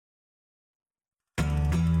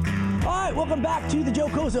right, welcome back to the Joe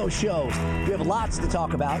Cozo Show. We have lots to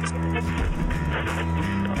talk about.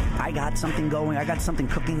 I got something going. I got something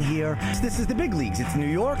cooking here. This is the big leagues. It's New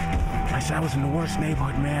York. I said I was in the worst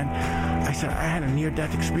neighborhood, man. I said I had a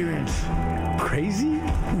near-death experience. Crazy?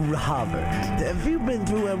 Robert, if you've been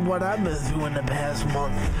through what I've been through in the past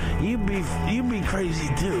month, you'd be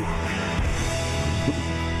crazy too.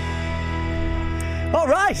 All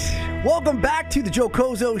right, welcome back to the Joe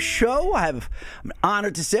Cozo Show. I'm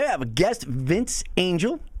honored to say I have a guest, Vince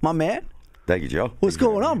Angel, my man. Thank you, Joe. What's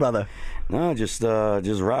going on, brother? No, just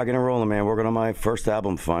rocking and rolling, man. Working on my first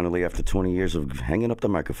album finally after 20 years of hanging up the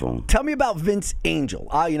microphone. Tell me about Vince Angel.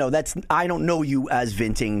 I don't know you as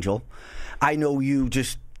Vince Angel. I know you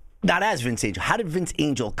just not as Vince Angel. How did Vince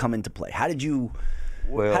Angel come into play? How did you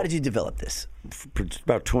develop this? For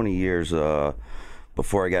about 20 years.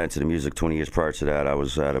 Before I got into the music, 20 years prior to that, I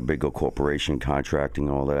was at a big corporation, contracting,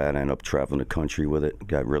 all of that. I ended up traveling the country with it.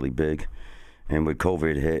 Got really big. And when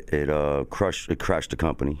COVID hit, it crashed the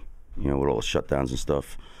company, with all the shutdowns and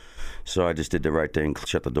stuff. So I just did the right thing,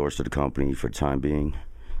 shut the doors to the company for the time being,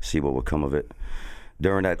 see what would come of it.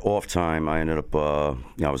 During that off time, I ended up,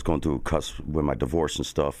 I was going through a cusp with my divorce and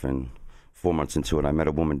stuff. And 4 months into it, I met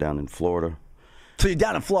a woman down in Florida. So you're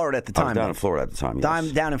down in Florida at the time? I was down in Florida at the time,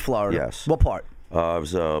 yes. Down in Florida? Yes. What part? It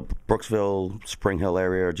was Brooksville, Spring Hill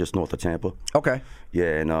area, just north of Tampa. Okay.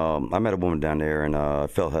 Yeah, and I met a woman down there, and I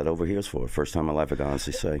fell head over heels for it. First time in my life, I can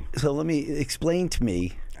honestly say. So let me explain to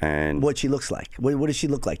me what she looks like. What does she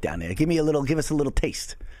look like down there? Give us a little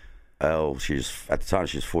taste. Oh, at the time,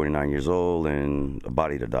 she's 49 years old and a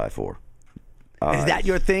body to die for. Is that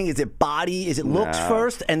your thing? Is it body? Is it looks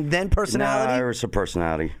first and then personality? Nah, it's a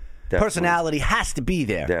personality. Definitely. Personality has to be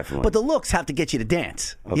there. Definitely. But the looks have to get you to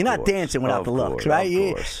dance. You're not dancing without the looks, right?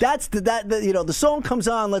 Of course. That's the song comes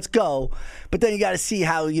on, let's go. But then you got to see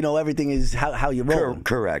how, everything is, how you roll.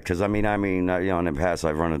 Correct. Because, in the past,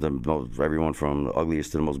 I've run into everyone from the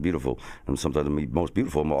ugliest to the most beautiful. And sometimes the most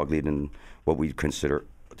beautiful are more ugly than what we consider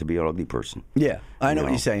to be an ugly person. Yeah, I know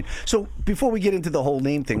what you're saying. So before we get into the whole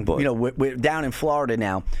name thing, we're down in Florida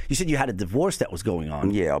now. You said you had a divorce that was going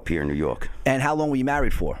on. Yeah, up here in New York. And how long were you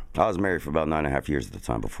married for? I was married for about 9.5 years at the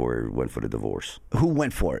time before we went for the divorce. Who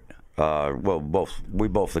went for it? We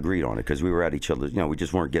both agreed on it because we were at each other. We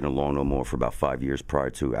just weren't getting along no more for about 5 years prior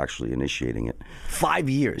to actually initiating it. 5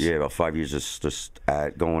 years? Yeah, about 5 years just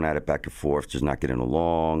going at it back and forth, just not getting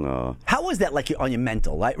along. How was that like on your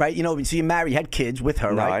mental, right? So you married, you had kids with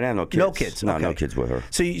her, right? No, I didn't have no kids. No kids? No, okay. No kids with her.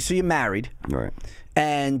 So you're married. Right.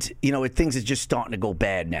 And, things are just starting to go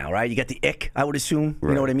bad now, right? You got the ick, I would assume.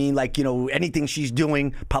 Right. You know what I mean? Like, anything she's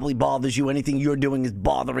doing probably bothers you. Anything you're doing is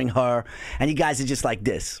bothering her. And you guys are just like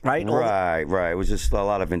this, right? Right. It was just a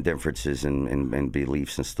lot of indifferences and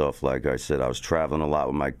beliefs and stuff. Like I said, I was traveling a lot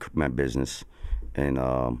with my business. And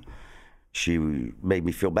she made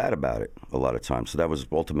me feel bad about it a lot of times. So that was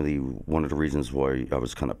ultimately one of the reasons why I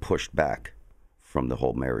was kind of pushed back from the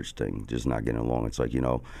whole marriage thing, just not getting along. It's like,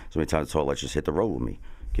 so many times I told her, let's just hit the road with me.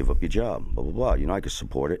 Give up your job, blah, blah, blah. I could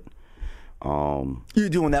support it. You're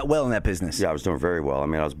doing that well in that business. Yeah, I was doing very well.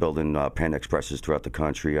 I was building Panda Expresses throughout the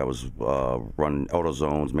country. I was running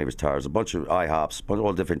AutoZones, Mavis Tires, a bunch of IHOPs,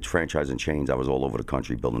 all different franchise and chains. I was all over the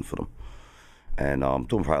country building for them. And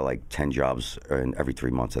doing probably like 10 jobs every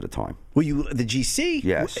 3 months at a time. Were you the GC?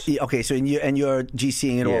 Yes. Okay, so you're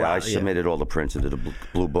GCing it all out. Yeah, I submitted all the prints into the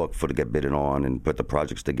Blue Book to get bidded on and put the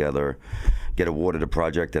projects together, get awarded a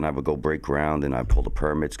project, and I would go break ground and I'd pull the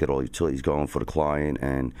permits, get all utilities going for the client,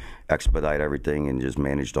 and expedite everything and just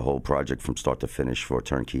manage the whole project from start to finish for a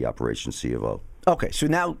turnkey operation C of O. Okay, so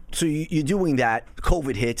you're doing that.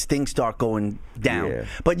 COVID hits, things start going down. Yeah.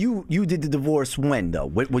 But you did the divorce when though?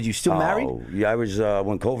 Were you still married? Yeah, I was.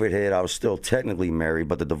 When COVID hit, I was still technically married,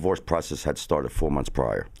 but the divorce process had started 4 months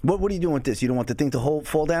prior. What are you doing with this? You don't want the thing to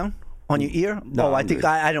fall down on your ear? No, I think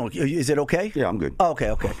I don't. Is it okay? Yeah, I'm good. Oh,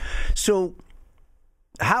 okay. So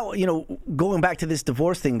how going back to this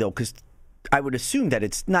divorce thing though, because I would assume that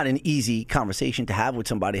it's not an easy conversation to have with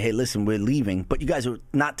somebody. Hey, listen, we're leaving, but you guys are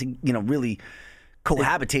not really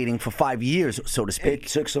cohabitating for 5 years, so to speak. It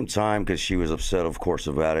took some time because she was upset, of course,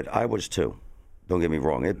 about it. I was too. Don't get me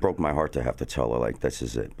wrong. It broke my heart to have to tell her, like, this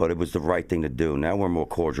is it. But it was the right thing to do. Now we're more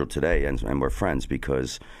cordial today, and we're friends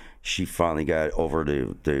because she finally got over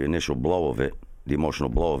the initial blow of it, the emotional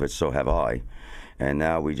blow of it, so have I. And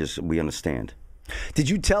now we understand. Did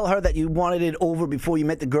you tell her that you wanted it over before you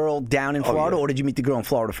met the girl down in Florida, or did you meet the girl in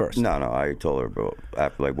Florida first? No, I told her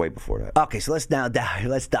after, way before that. Okay, so let's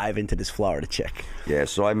dive into this Florida chick. Yeah,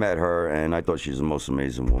 so I met her, and I thought she was the most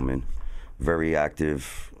amazing woman, very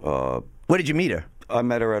active. Where did you meet her? I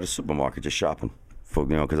met her at a supermarket, just shopping. for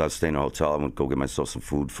because I was staying in a hotel. I went to go get myself some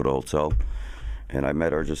food for the hotel. And I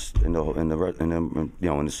met her just in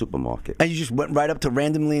the supermarket. And you just went right up to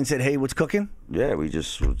randomly and said, "Hey, what's cooking?" Yeah, we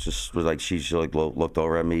just was like she like looked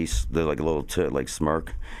over at me, did like a little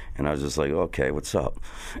smirk, and I was just like, "Okay, what's up?"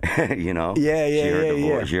 you know?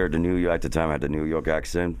 Yeah. She heard the New York at the time. I had the New York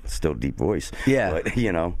accent, still deep voice. Yeah, but,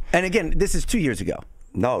 And again, this is 2 years ago.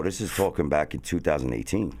 No, this is talking back in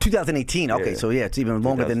 2018. 2018. Okay, so yeah, it's even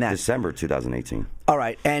longer than that. December 2018. All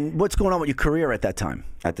right, and what's going on with your career at that time?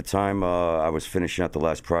 At the time, I was finishing out the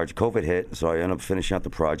last project. COVID hit, so I ended up finishing out the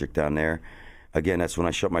project down there. Again, that's when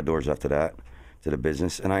I shut my doors after that to the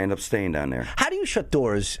business, and I ended up staying down there. How do you shut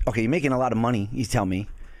doors? Okay, you're making a lot of money, you tell me.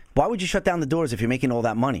 Why would you shut down the doors if you're making all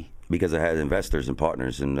that money? Because I had investors and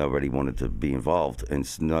partners, and nobody wanted to be involved, and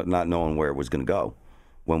not knowing where it was going to go.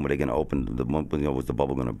 When were they going to open? Was the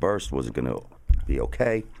bubble going to burst? Was it going to be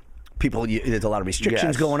okay? People, there's a lot of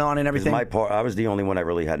restrictions going on and everything. My part, I was the only one that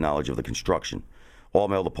really had knowledge of the construction. All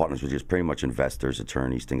my other partners were just pretty much investors,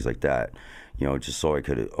 attorneys, things like that. Just so I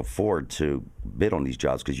could afford to bid on these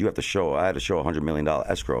jobs because I had to show $100 million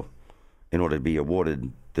escrow in order to be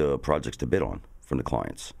awarded the projects to bid on from the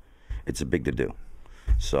clients. It's a big to do.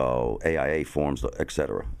 So AIA forms,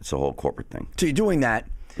 etc. It's a whole corporate thing. So you're doing that.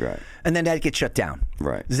 Right. And then that gets shut down.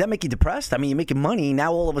 Right. Does that make you depressed? I mean, you're making money.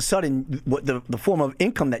 Now all of a sudden, the form of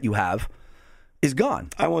income that you have is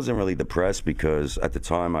gone. I wasn't really depressed because at the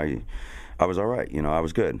time I was all right. I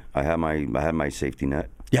was good. I had my safety net.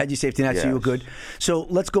 You had your safety net, yes. So you were good. So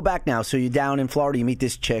let's go back now. So you're down in Florida. You meet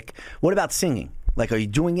this chick. What about singing? Like, are you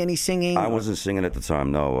doing any singing? I wasn't singing at the time,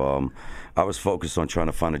 no. I was focused on trying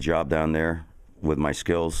to find a job down there with my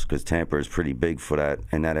skills because Tampa is pretty big for that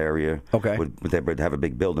in that area. Okay. They have a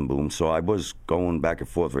big building boom. So I was going back and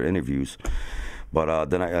forth for interviews. But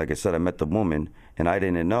then, like I said, I met the woman, and I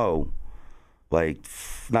didn't know, like,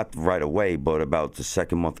 not right away, but about the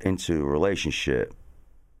second month into the relationship,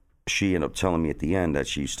 she ended up telling me at the end that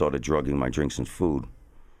she started drugging my drinks and food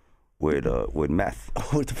with meth.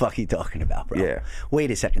 What the fuck are you talking about, bro? Yeah. Wait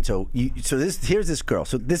a second. So here's this girl.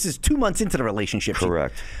 So this is 2 months into the relationship.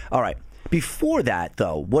 Correct. All right. Before that,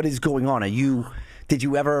 though, what is going on? Did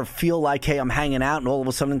you ever feel like, hey, I'm hanging out, and all of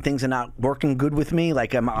a sudden things are not working good with me?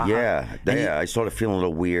 Like, I started feeling a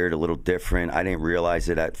little weird, a little different. I didn't realize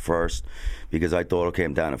it at first because I thought, okay,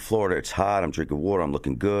 I'm down in Florida, it's hot, I'm drinking water, I'm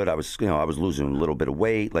looking good. I was losing a little bit of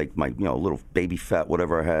weight, like my, little baby fat,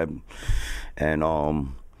 whatever I had, and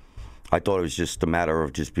I thought it was just a matter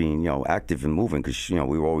of just being, active and moving because,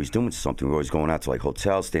 we were always doing something. We were always going out to like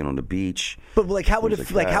hotels, staying on the beach. But like, how would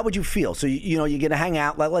how would you feel? So you're gonna hang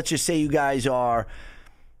out. Like, let's just say you guys are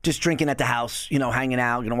just drinking at the house, hanging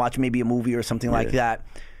out, watch maybe a movie or something like that,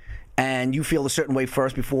 and you feel a certain way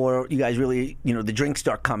first before you guys really, the drinks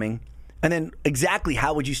start coming, and then exactly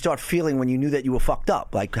how would you start feeling when you knew that you were fucked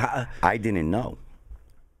up? Like, I didn't know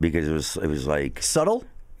because it was like subtle.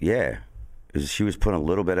 Yeah. She was putting a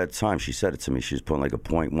little bit at a time. She said it to me. She was putting like a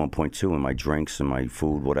 1.2 in my drinks and my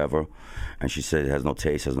food, whatever. And she said it has no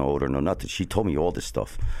taste, has no odor, no nothing. She told me all this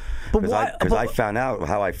stuff. Because I found out,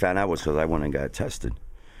 how I found out was because I went and got tested.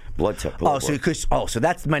 Blood test. So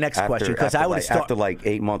that's my next question. Because after like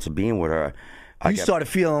 8 months of being with her, you started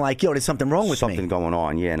feeling like, there's something wrong with me. Something going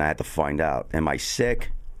on, yeah, and I had to find out. Am I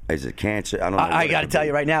sick? Is it cancer? I don't know. I got to tell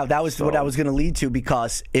you right now, that was what I was going to lead to,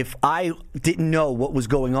 because if I didn't know what was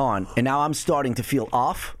going on, and now I'm starting to feel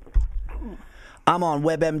off, I'm on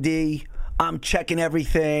WebMD, I'm checking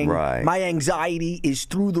everything. Right. My anxiety is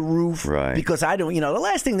through the roof. Right. Because I don't, the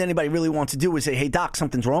last thing that anybody really wants to do is say, hey, doc,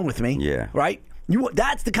 something's wrong with me. Yeah. Right?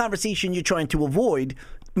 That's the conversation you're trying to avoid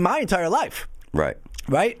my entire life. Right.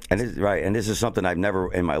 Right? And this is something I've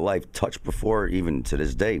never in my life touched before, even to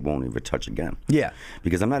this day, won't even touch again. Yeah.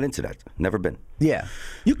 Because I'm not into that. Never been. Yeah.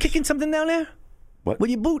 You kicking something down there? What? With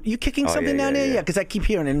your boot? You kicking something down there? Yeah, because I keep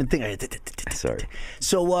hearing it and think. Sorry.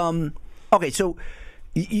 So, okay, so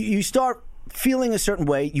you start feeling a certain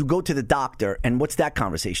way, you go to the doctor, and what's that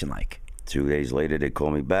conversation like? 2 days later, they call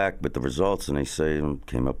me back with the results, and they say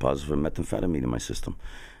came up positive for methamphetamine in my system.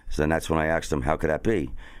 So then that's when I asked them, how could that be?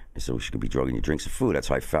 They said, well, she could be drugging your drinks and food. That's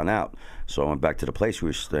how I found out. So I went back to the place we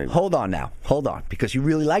were staying. Hold on, because you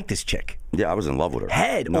really like this chick. Yeah, I was in love with her.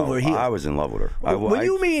 Head over heels. I was in love with her. When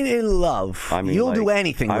you mean in love, you'll do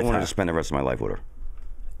anything with her. I wanted to spend the rest of my life with her.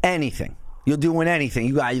 Anything. You're doing anything.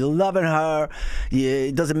 You're loving her.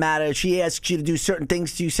 It doesn't matter. If she asks you to do certain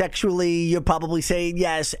things to you sexually, you're probably saying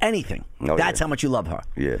yes, anything. That's how much you love her.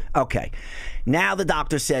 Yeah. Okay. Now the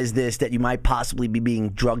doctor says this, that you might possibly be being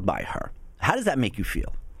drugged by her. How does that make you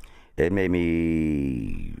feel?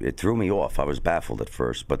 It threw me off. I was baffled at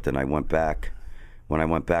first, but then I went back. When I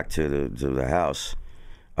went back to the house,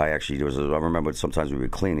 I remember sometimes we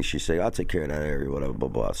would clean, and she'd say, "I'll take care of that area, whatever, blah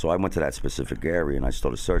blah." So I went to that specific area, and I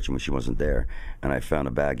started searching when she wasn't there, and I found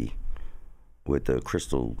a baggie with the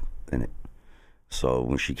crystal in it. So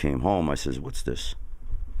when she came home, I says, "What's this?"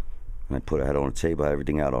 And I had it on the table, I had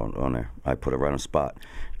everything out on there. I put it right on the spot.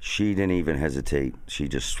 She didn't even hesitate. She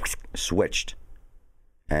just switched,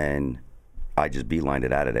 and I just beelined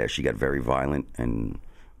it out of there. She got very violent and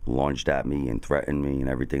lunged at me and threatened me and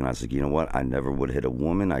everything. And I was like, you know what? I never would hit a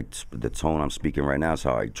woman. The tone I'm speaking right now is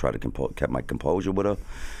how I try to kept my composure with her.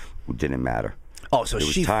 It didn't matter. Oh, so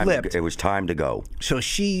she flipped. It was time to go. So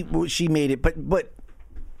she made it, but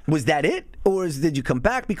was that it? Or did you come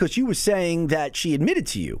back? Because you were saying that she admitted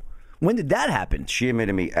to you. When did that happen? She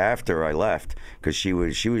admitted me after I left, because she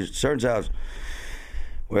was turns out,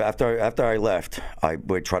 well, after I left, I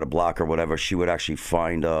would try to block her, whatever. She would actually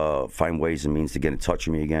find ways and means to get in touch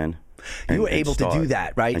with me again. You were able to do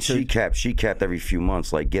that, right? And so she kept every few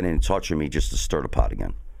months like getting in touch with me just to stir the pot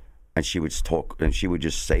again. And she would talk, and she would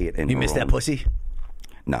just say it in You her miss own. that pussy?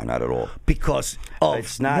 No, not at all. Because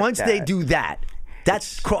once they do that,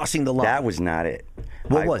 that's crossing the line. That was not it.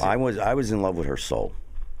 What was it? I was in love with her soul.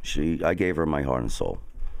 I gave her my heart and soul,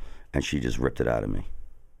 and she just ripped it out of me.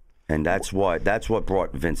 And that's what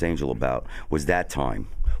brought Vince Angel about, was that time.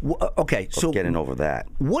 Okay, so getting over that.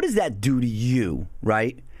 What does that do to you,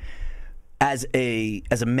 right? As a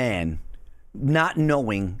man, not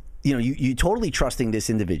knowing, you totally trusting this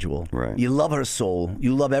individual. Right. You love her soul.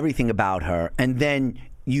 You love everything about her, and then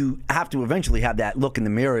you have to eventually have that look in the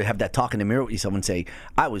mirror, have that talk in the mirror with yourself and say,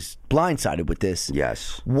 I was blindsided with this.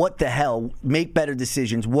 Yes. What the hell? Make better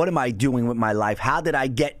decisions. What am I doing with my life? How did I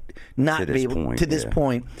get to this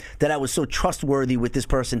point that I was so trustworthy with this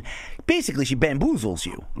person? Basically, she bamboozles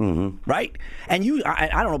you, right? And I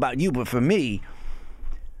don't know about you, but for me,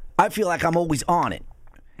 I feel like I'm always on it.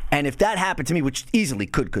 And if that happened to me, which easily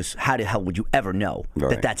could, because how the hell would you ever know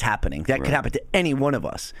that that's happening? That could happen to any one of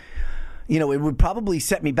us. It would probably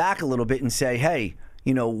set me back a little bit and say, hey,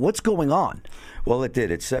 what's going on? Well, it did.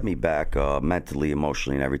 It set me back mentally,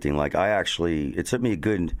 emotionally, and everything. Like, it took me a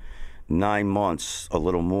good 9 months, a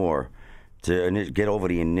little more, to get over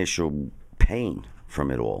the initial pain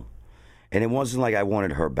from it all. And it wasn't like I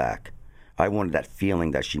wanted her back. I wanted that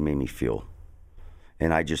feeling that she made me feel.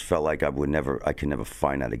 And I just felt like I could never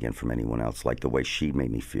find that again from anyone else, like the way she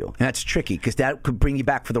made me feel. And that's tricky, because that could bring you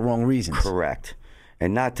back for the wrong reasons. Correct.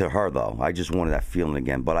 And not to her, though. I just wanted that feeling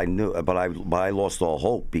again. But I lost all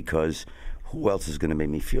hope, because who else is going to make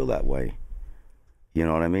me feel that way? You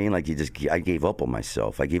know what I mean? Like, I gave up on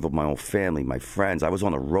myself. I gave up my own family, my friends. I was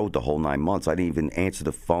on the road the whole 9 months. I didn't even answer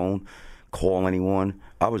the phone, call anyone.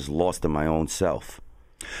 I was lost in my own self.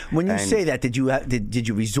 When you say that, did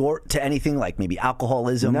you resort to anything like maybe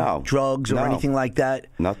alcoholism, drugs, or anything like that?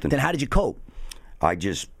 Nothing. Then how did you cope? I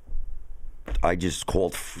just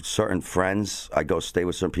called certain friends. I go stay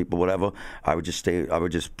with certain people, whatever. I would just stay.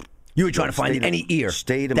 You were trying to find any ear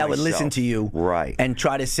that would listen to you, right? And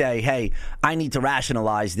try to say, "Hey, I need to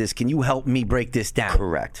rationalize this. Can you help me break this down?"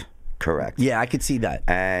 Correct. Yeah, I could see that.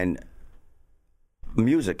 And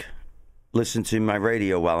music. Listen to my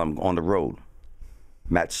radio while I'm on the road.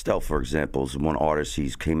 Matt Stell, for example, is one artist. He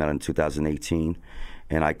came out in 2018,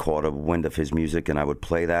 and I caught a wind of his music, and I would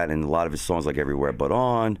play that, and a lot of his songs, like Everywhere But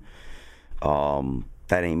On,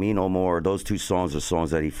 That Ain't Me No More. Those two songs are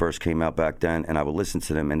songs that he first came out back then, and I would listen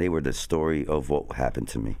to them, and they were the story of what happened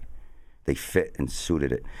to me. They fit and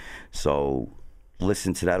suited it. So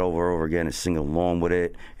listen to that over and over again and sing along with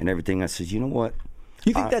it and everything. I said, you know what?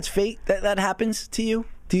 You think that's fate that happens to you?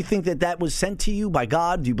 Do you think that was sent to you by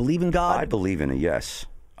God? Do you believe in God? I believe in it, yes.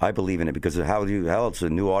 I believe in it, because how else a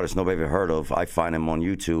new artist nobody ever heard of, I find him on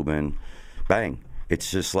YouTube and bang. It's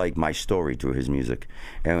just like my story through his music.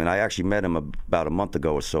 And when I actually met him about a month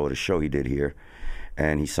ago or so at a show he did here,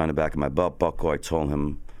 and he signed the back of my belt buckle. I told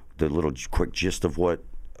him the little quick gist of what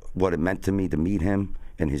it meant to me to meet him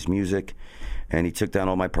and his music, and he took down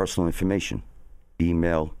all my personal information,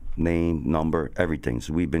 email, name, number, everything.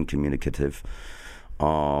 So we've been communicative.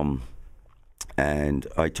 And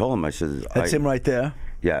I told him, I said, that's him right there.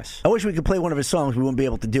 Yes. I wish we could play one of his songs. We wouldn't be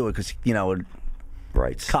able to do it because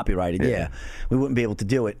right, copyrighted. Yeah, we wouldn't be able to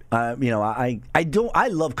do it. I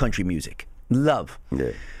love country music. Love.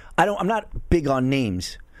 Yeah. I'm not big on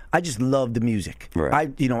names. I just love the music.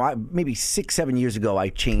 Right. I maybe 6-7 years ago I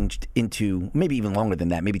changed into, maybe even longer than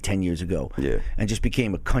that, maybe 10 years ago. Yeah. And just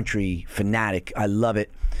became a country fanatic. I love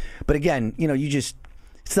it. But again,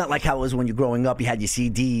 it's not like how it was when you're growing up. You had your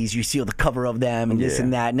CDs, you see the cover of them, and this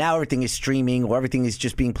and that. Now everything is streaming, or everything is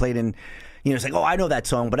just being played in. It's like, oh, I know that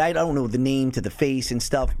song, but I don't know the name to the face and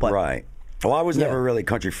stuff. But right. Well, I was never really a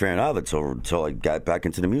country fan either until I got back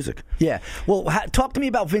into the music. Yeah. Well, talk to me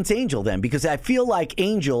about Vince Angel then, because I feel like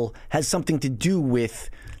Angel has something to do with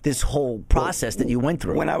this whole process that you went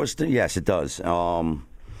through. When I was, yes, it does.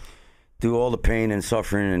 Through all the pain and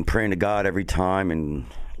suffering and praying to God every time, and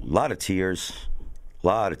a lot of tears.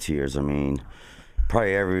 I mean,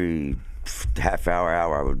 probably every half hour,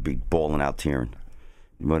 I would be bawling out tearing.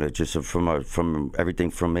 But it just from everything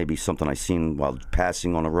from maybe something I seen while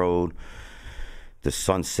passing on the road, the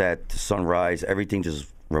sunset, the sunrise, everything just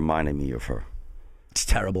reminded me of her. It's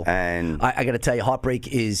terrible. And I got to tell you, heartbreak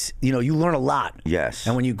is, you learn a lot. Yes.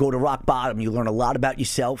 And when you go to rock bottom, you learn a lot about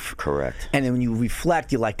yourself. Correct. And then when you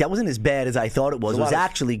reflect, you're like, that wasn't as bad as I thought it was. It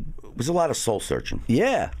was a lot of soul searching.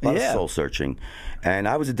 Yeah. A lot of soul searching. And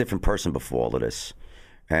I was a different person before all of this.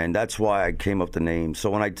 And that's why I came up with the name. So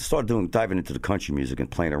when I started diving into the country music and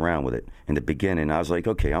playing around with it in the beginning, I was like,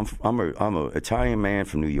 okay, I'm a Italian man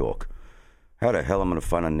from New York. How the hell am I going to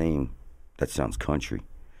find a name that sounds country?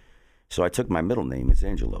 So I took my middle name, it's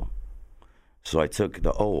Angelo. So I took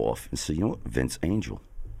the O off and said, you know what, Vince Angel.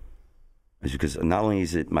 It's because not only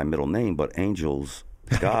is it my middle name, but angels,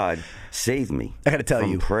 God saved me. I got to tell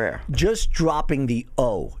you, prayer. Just dropping the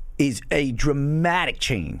O is a dramatic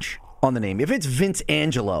change on the name. If it's Vince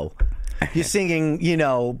Angelo, you're singing,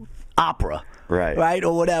 opera. Right?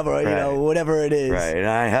 Or whatever, whatever it is. Right. And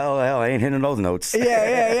I ain't hitting those notes.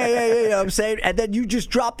 Yeah. You know what I'm saying? And then you just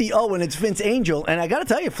drop the O and it's Vince Angel. And I got to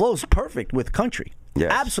tell you, it flows perfect with country. Yes.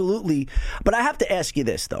 Absolutely. But I have to ask you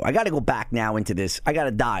this, though. I got to go back now into this. I got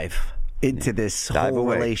to dive into this whole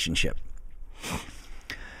relationship.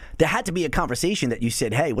 There had to be a conversation that you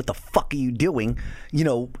said, hey, what the fuck are you doing?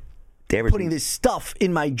 Putting this stuff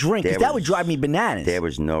in my drink. Because that would drive me bananas. There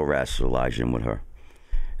was no rationalizing with her.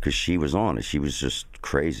 Because she was on it. She was just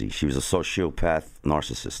crazy. She was a sociopath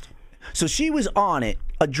narcissist. So she was on it,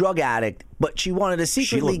 a drug addict, but she wanted to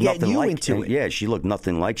secretly get you into it. Yeah, she looked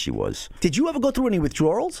nothing like she was. Did you ever go through any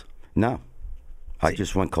withdrawals? No. I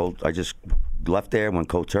just went cold. I just left there, went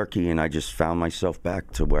cold turkey, and I just found myself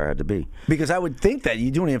back to where I had to be. Because I would think that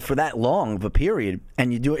you're doing it for that long of a period,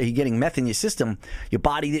 and you're getting meth in your system, your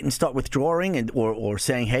body didn't start withdrawing or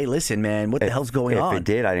saying, hey, listen, man, what the hell's going on? If it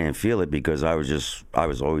did, I didn't feel it because I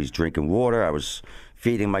was always drinking water. I was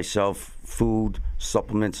feeding myself food,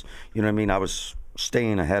 supplements. You know what I mean? I was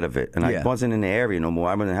staying ahead of it, and I wasn't in the area no more.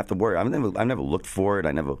 I didn't have to worry. I never looked for it.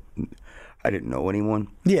 I didn't know anyone.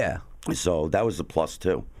 Yeah. So that was a plus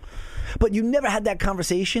too. But you never had that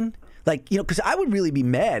conversation? Like, because I would really be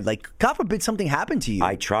mad. Like, God forbid something happened to you.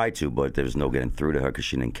 I tried to, but there was no getting through to her because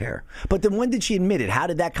she didn't care. But then when did she admit it? How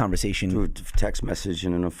did that conversation? Through a text message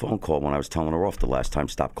and in a phone call when I was telling her off the last time,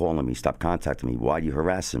 stop calling me, stop contacting me. Why are you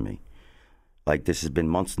harassing me? Like, this has been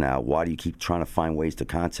months now. Why do you keep trying to find ways to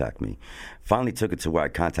contact me? Finally took it to where I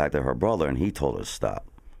contacted her brother, and he told her to stop.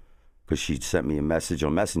 Because she sent me a message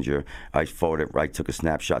on Messenger. I took a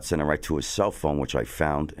snapshot, sent it right to his cell phone, which I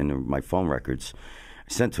found in my phone records.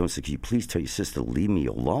 I sent it to him and said, can you please tell your sister to leave me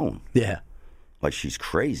alone? Yeah. Like, she's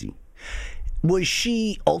crazy. Was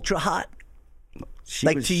she ultra hot?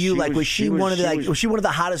 Was she one of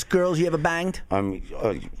the hottest girls you ever banged? Do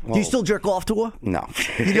you still jerk off to her? No.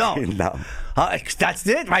 You don't? No. That's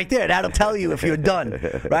it right there. That'll tell you if you're done,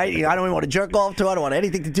 right? I don't even want to jerk off to her. I don't want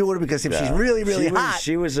anything to do with her because if she's really, really hot.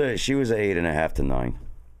 She was a 8.5 to 9.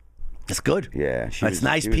 That's good. Yeah. That's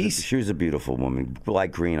nice piece. She was a beautiful woman,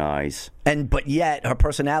 light green eyes. But yet, her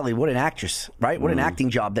personality, what an actress, right? What an acting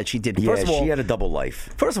job that she did. First of all, she had a double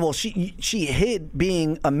life. First of all, she hid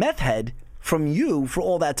being a meth head from you for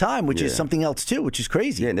all that time, which is something else too, which is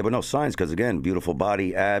crazy. Yeah, and there were no signs because, again, beautiful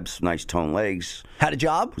body, abs, nice toned legs. Had a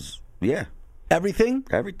job? Yeah. Everything?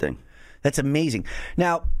 Everything. That's amazing.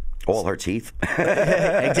 Now, all her teeth.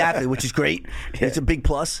 Exactly, which is great. Yeah. It's a big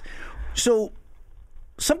plus. So,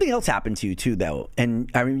 something else happened to you too, though, and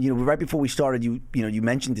I mean, right before we started, you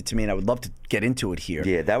mentioned it to me, and I would love to get into it here.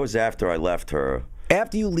 Yeah, that was after I left her.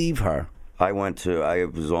 After you leave her. I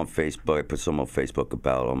was on Facebook. I put something on Facebook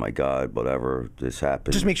about, oh my God, whatever, this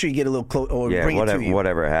happened. Just make sure you get a little close, or bring it to you.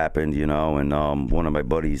 Whatever happened, and one of my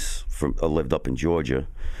buddies lived up in Georgia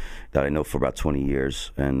that I know for about 20 years,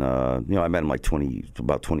 and I met him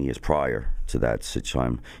about 20 years prior to that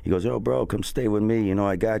time. He goes, "Oh, bro, come stay with me.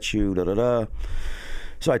 I got you." Da da da.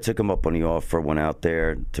 So I took him up on the offer. Went out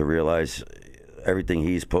there to realize everything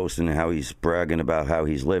he's posting and how he's bragging about how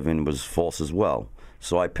he's living was false as well.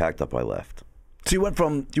 So I packed up, I left. So you went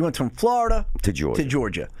from Florida to Georgia. To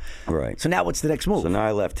Georgia. Right. So now what's the next move? So now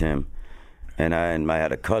I left him, and I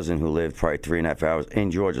had a cousin who lived probably 3.5 hours in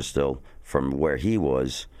Georgia still from where he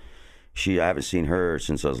was. I haven't seen her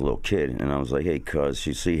since I was a little kid. And I was like, hey, cuz,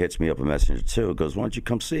 she hits me up a messenger too. Goes, why don't you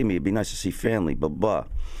come see me? It'd be nice to see family, blah, blah.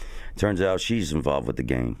 Turns out she's involved with the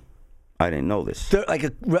game. I didn't know this. Like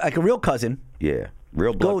a real cousin. Yeah.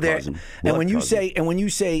 Real blood Go there, cousin. and when you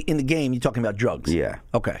say in the game, you're talking about drugs. Yeah.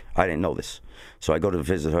 Okay. I didn't know this. So I go to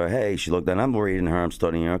visit her. Hey, she looked, and I'm reading her. I'm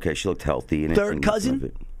studying her. Okay, she looked healthy. And Third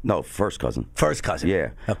cousin? No, first cousin. First cousin.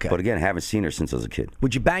 Yeah. Okay. But again, haven't seen her since I was a kid.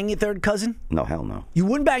 Would you bang your third cousin? No, hell no. You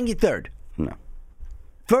wouldn't bang your third? No.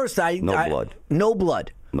 First, No blood. No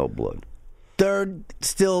blood. No blood. Third,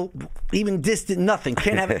 still even distant, nothing.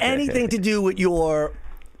 Can't have anything to do with your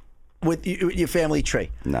family tree.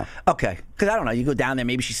 No. Okay. Because I don't know. You go down there,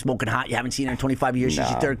 maybe she's smoking hot. You haven't seen her in 25 years. She's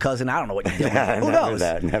your third cousin. I don't know what you're doing. Who knows?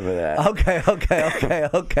 Never that.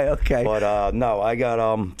 Okay. But no, I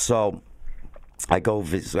got so I go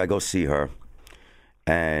see her,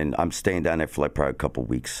 and I'm staying down there for like probably a couple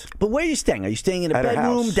weeks. But where are you staying? Are you staying in a At her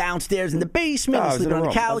bedroom, house. downstairs in the basement, No, I was sleeping in a on the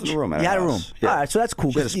room. I couch? was in a room at You her had a room. house. Yeah. All right, so that's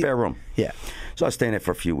cool. She had a spare room. Yeah. So I was staying there for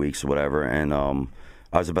a few weeks or whatever, and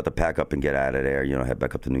I was about to pack up and get out of there, head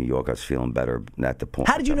back up to New York. I was feeling better at the point.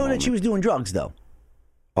 How did you know that she was doing drugs, though?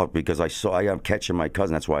 Oh, because I am catching my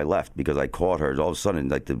cousin. That's why I left, because I caught her. All of a sudden,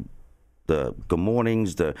 like the good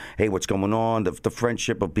mornings, the hey, what's going on, the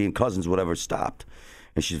friendship of being cousins, whatever, stopped.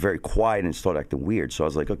 And she's very quiet and started acting weird. So I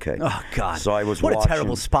was like, okay. Oh, God. So I was What watching. a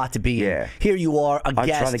terrible spot to be in. Yeah. Here you are, a I'm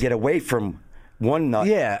guest. trying to get away from one nut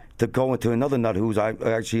to go into another nut who's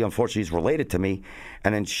actually, unfortunately, is related to me.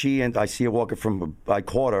 And then I see her I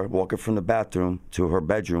caught her walking from the bathroom to her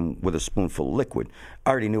bedroom with a spoonful of liquid.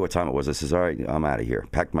 I already knew what time it was. I says, all right, I'm out of here.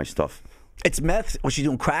 Packed my stuff. It's meth? Was she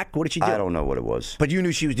doing crack? What did she do? I don't know what it was. But you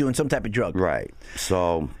knew she was doing some type of drug. Right.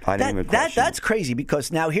 So I didn't even question That's crazy,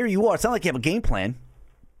 because now here you are. It's not like you have a game plan,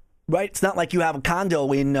 right? It's not like you have a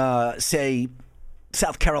condo in, say,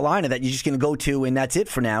 South Carolina that you're just going to go to and that's it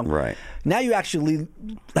for now. Right. Now you actually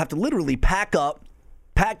have to literally pack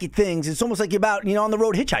your things. It's almost like you're about, on the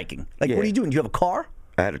road hitchhiking. Like, what are you doing? Do you have a car?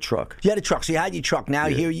 I had a truck. You had a truck. So you had your truck. Now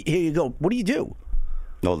here you go. What do you do?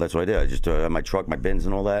 No, that's what I did. I just had my truck, my bins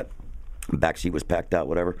and all that. Back seat was packed out,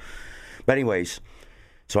 whatever. But anyways,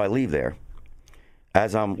 so I leave there.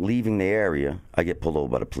 As I'm leaving the area, I get pulled over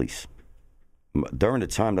by the police. During the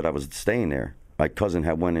time that I was staying there, my cousin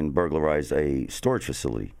had went and burglarized a storage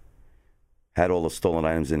facility. Had all the stolen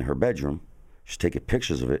items in her bedroom. She's taking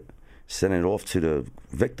pictures of it, sending it off to the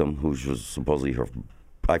victim, who was supposedly her.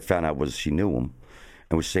 I found out she knew him,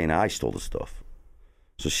 and was saying I stole the stuff.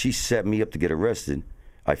 So she set me up to get arrested.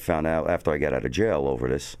 I found out after I got out of jail over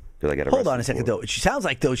this, because I got arrested. Hold on a second, though. She sounds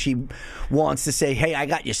like, though, she wants to say, hey, I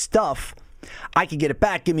got your stuff. I can get it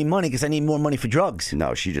back. Give me money because I need more money for drugs.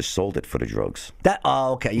 No, she just sold it for the drugs.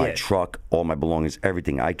 Okay, yeah. My truck, all my belongings,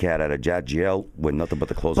 everything I got out of jail with nothing but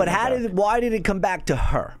the clothes on But my back. why did it come back to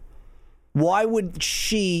her? Why would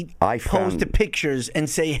she post the pictures and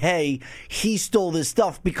say, hey, he stole this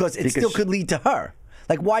stuff, because it still could lead to her?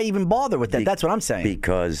 Like, why even bother with that? That's what I'm saying.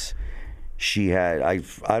 Because she had,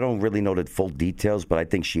 I don't really know the full details, but I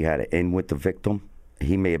think she had it in with the victim.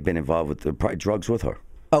 He may have been involved with the drugs with her.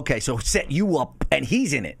 Okay, so set you up, and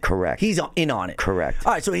he's in it. Correct. He's in on it. Correct.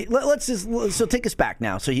 All right, so so take us back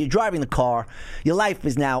now. So you're driving the car. Your life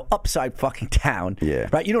is now upside fucking down. Yeah.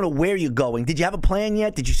 Right? You don't know where you're going. Did you have a plan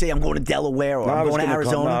yet? Did you say, I'm going to Delaware, or I'm going to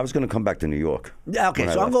Arizona? I was going to come back to New York. Okay,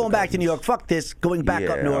 so I'm going back to New York. Fuck this. Going back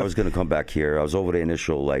up north. I was going to come back here. I was over the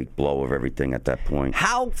initial blow of everything at that point.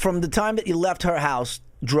 How, from the time that you left her house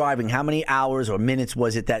driving, how many hours or minutes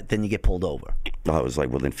was it that then you get pulled over? Oh, it was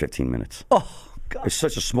within 15 minutes. Oh, God. It's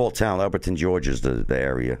such a small town. Alberton, Georgia's the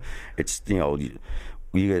area. It's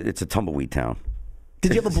it's a tumbleweed town.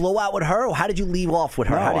 Did you have a blowout with her, or how did you leave off with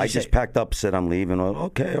her? No, I just packed up, said I'm leaving.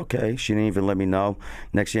 Okay. She didn't even let me know.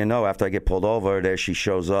 Next thing you know, after I get pulled over, there she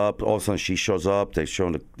shows up. All of a sudden, she shows up. They're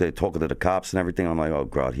talking to the cops and everything. I'm like, oh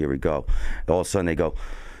God, here we go. All of a sudden, they go.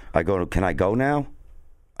 Can I go now?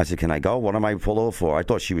 I said, can I go? What am I pulled over for? I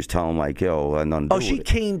thought she was telling yo, nothing to do she with it.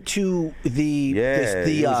 came to the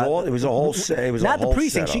it was a whole not the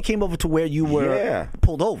precinct. Setup. She came over to where you were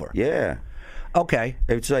pulled over. Yeah. Okay.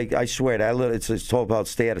 It's like, I swear, it's talk about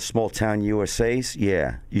stay out of small town USAs.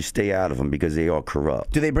 Yeah, you stay out of them because they are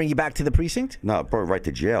corrupt. Do they bring you back to the precinct? No, right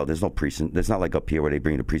to jail. There's no precinct. It's not like up here where they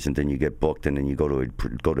bring you to precinct and you get booked and then you go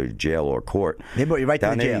to jail or court. They bring you right to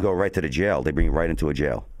the jail. Down there you go right to the jail. They bring you right into a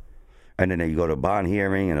jail. And then you go to a bond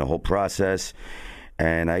hearing and a whole process.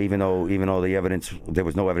 And even though the evidence, there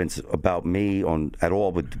was no evidence about me at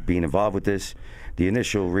all with being involved with this, the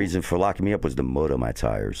initial reason for locking me up was the mud on my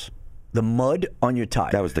tires. The mud on your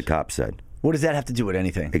tires? That was the cop said. What does that have to do with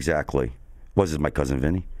anything? Exactly. Was this my cousin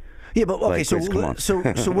Vinny? Yeah, but okay. Like, Chris, come on.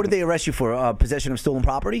 So what did they arrest you for? Possession of stolen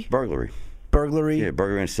property? Burglary. Burglary. Yeah,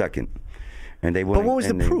 burglary in second. And they. But what was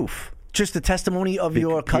the proof? Just the testimony of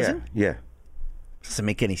your cousin? Yeah. Doesn't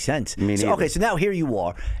make any sense. Me neither. Okay, so now here you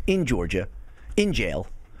are in Georgia, in jail.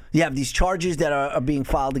 You have these charges that are being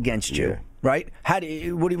filed against you, right?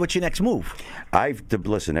 What's your next move?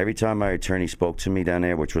 Listen, every time my attorney spoke to me down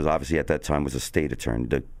there, which was obviously at that time was a state attorney,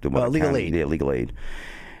 legal aid. Yeah, legal aid.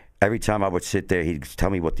 Every time I would sit there, he'd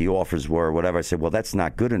tell me what the offers were or whatever. I said, well, that's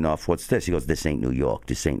not good enough. What's this? He goes, this ain't New York.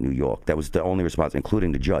 This ain't New York. That was the only response,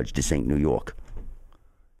 including the judge. This ain't New York.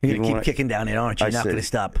 You're going to keep kicking down there, aren't you? You're not going to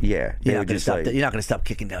stop. Yeah. You're not going to stop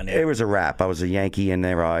kicking down there. It was a rap. I was a Yankee in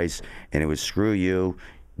their eyes, and it was screw you.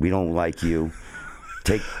 We don't like you.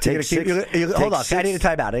 Take six. Hold on. I need a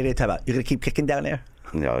timeout. You're going to keep kicking down there?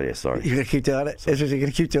 No, yeah, sorry. You're going to keep doing it? That's what you're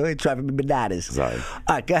going to keep doing? Driving me bananas. Sorry.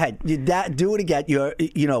 All right, go ahead. Do it again.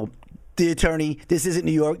 The attorney, this isn't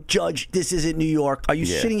New York. Judge, this isn't New York. Are you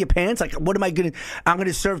shitting your pants? Like, what am I going to... I'm going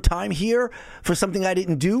to serve time here for something I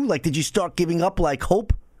didn't do? Like, did you start giving up, like,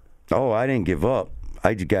 hope? Oh, I didn't give up.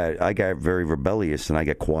 I got very rebellious, and I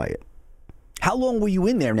got quiet. How long were you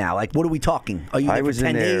in there now? Like, what are we talking? Are you there for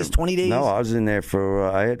 10 days, 20 days? No, I was in there for,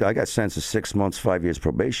 I got sentenced to 6 months, 5 years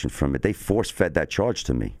probation from it. They force-fed that charge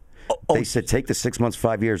to me. They said, take the 6 months,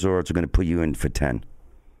 5 years, or it's going to put you in for 10.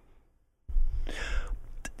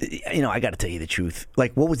 I got to tell you the truth.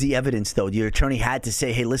 Like, what was the evidence, though? Your attorney had to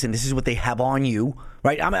say, hey, listen, this is what they have on you,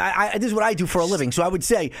 right? I mean, this is what I do for a living, so I would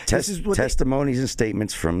say this is what testimonies and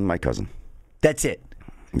statements from my cousin. That's it.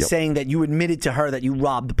 Yep. Saying that you admitted to her that you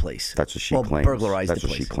robbed the place. That's what she claimed. Burglarized the place.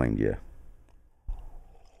 That's what she claimed, yeah.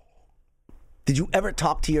 Did you ever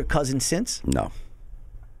talk to your cousin since? No.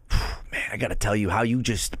 Man, I got to tell you how you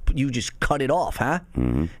just cut it off, huh?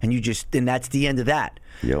 Mm-hmm. And that's the end of that.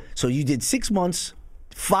 Yep. So you did 6 months,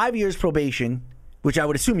 5 years probation, which I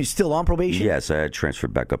would assume you're still on probation? Yes, I had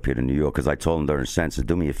transferred back up here to New York because I told them during the sentence,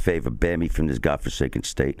 do me a favor, ban me from this godforsaken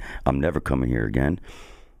state. I'm never coming here again.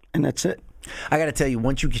 And that's it. I got to tell you,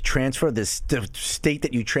 once you get transferred, the state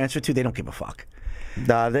that you transfer to, they don't give a fuck.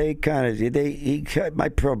 Nah, my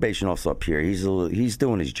probation officer up here, he's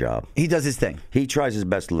doing his job. He does his thing. He tries his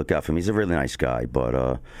best to look out for me. He's a really nice guy,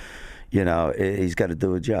 but he's got to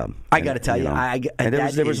do a job. I got to tell you, there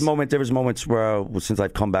was moments where since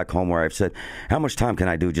I've come back home where I've said, how much time can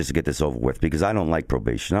I do just to get this over with? Because I don't like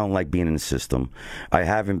probation. I don't like being in the system. I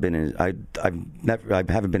haven't been in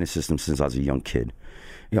the system since I was a young kid.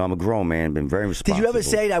 I'm a grown man, been very responsible. Did you ever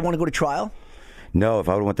say I want to go to trial? No, if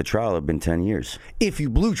I would have went to trial, it would have been 10 years. If you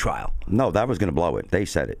blew trial? No, that was going to blow it. They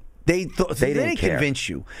said it. They didn't convince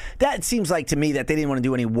you. That seems like to me that they didn't want to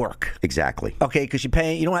do any work. Exactly. Okay, because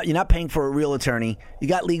you're not paying for a real attorney. You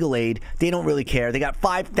got legal aid. They don't really care. They got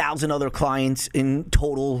 5,000 other clients in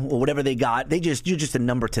total, or whatever they got. You're just a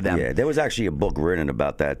number to them. Yeah, there was actually a book written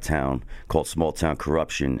about that town called Small Town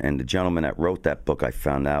Corruption, and the gentleman that wrote that book, I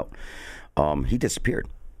found out, he disappeared.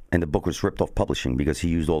 And the book was ripped off publishing because he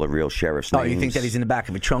used all the real sheriff's names. Oh, you think that he's in the back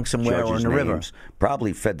of a trunk somewhere or in the river?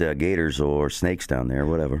 Probably fed the gators or snakes down there,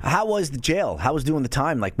 whatever. How was the jail? How was doing the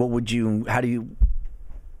time? Like, how do you... Let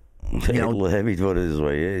me put it this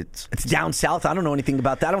way. It's down south. I don't know anything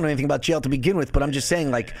about that. I don't know anything about jail to begin with, but I'm just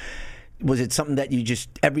saying, like, was it something that you just,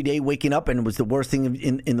 every day waking up and it was the worst thing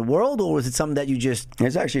in the world, or was it something that you just...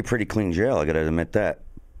 It's actually a pretty clean jail, I got to admit that.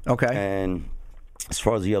 Okay. And... as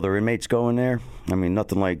far as the other inmates go in there, I mean,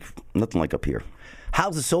 nothing like up here.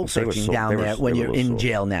 How's the soul searching down there when you're in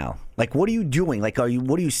jail now? Like, what are you doing? Like,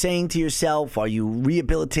 what are you saying to yourself? Are you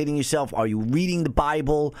rehabilitating yourself? Are you reading the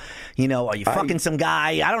Bible? Are you fucking some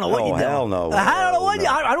guy? I don't know what you do. Hell no. I don't know what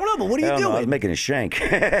I don't know, but what are you doing? No, I was making a shank.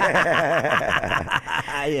 Yeah.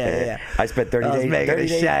 I spent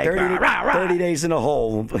 30 days in a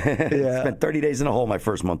hole. Spent 30 days in a hole my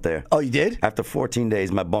first month there. Oh, you did? After 14 days,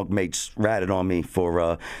 my bunk mates ratted on me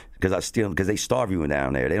for because they starve you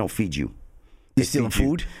down there. They don't feed you. You stealing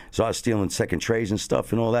food? So I was stealing second trays and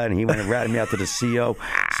stuff and all that, and he went and ratted me out to the CO.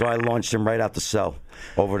 So I launched him right out the cell,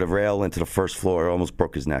 over the rail into the first floor. I almost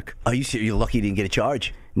broke his neck. Oh, you're lucky you didn't get a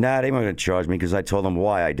charge. Nah, they weren't going to charge me because I told them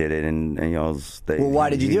why I did it, and why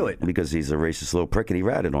did you do it? Because he's a racist little prick and he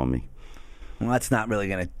ratted on me. Well, that's not really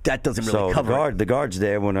going to. That doesn't really cover it. The guards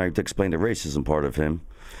there, when I explained the racism part of him.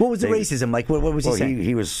 What was the racism like? What was he saying?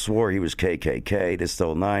 He swore he was KKK. This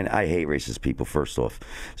whole nine. I hate racist people. First off,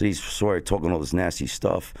 so he swore talking all this nasty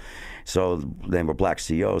stuff. So then we're black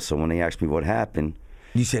CEOs. So when they asked me what happened,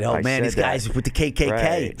 you said, "Oh man, this guy's with the KKK."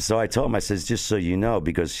 Right. So I told him, I says, just so you know,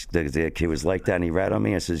 because the kid was like that and he ratted on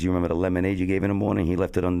me. I says, you remember the lemonade you gave in the morning? He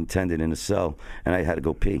left it unattended in the cell, and I had to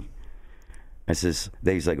go pee. I says,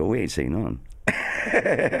 he's like, oh, we ain't saying none.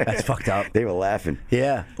 That's fucked up. They were laughing.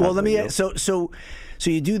 Yeah. Well, let me. So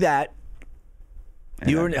you do that.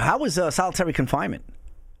 How was solitary confinement?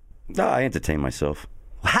 No, I entertain myself.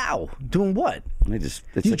 How? Doing what? It's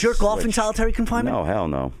You like jerk off in switch. solitary confinement? No, hell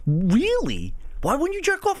no. Really? Why wouldn't you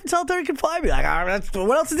jerk off in solitary confinement? Like,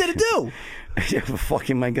 what else is there to do? Yeah, what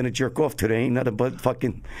fucking am I gonna jerk off to? There ain't nothing but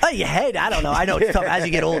fucking. Oh, your head. I don't know. I know it's tough. As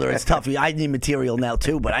you get older, it's tough. I need material now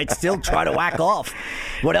too, but I'd still try to whack off.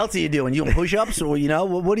 What else are you doing? You doing push-ups, or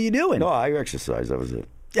what are you doing? No, I exercise. That was it.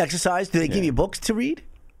 Exercise? Do they give you books to read?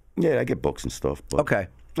 Yeah, I get books and stuff. But Okay.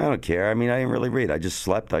 I don't care. I mean, I didn't really read. I just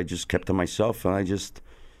slept. I just kept to myself, and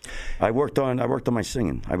I worked on my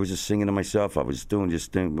singing. I was just singing to myself. I was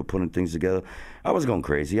putting things together. I was going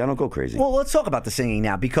crazy. I don't go crazy. Well, let's talk about the singing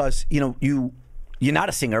now, because you're not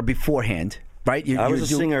a singer beforehand, right? I was a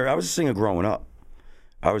singer. I was a singer growing up.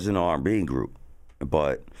 I was in an R&B group,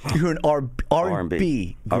 but you're an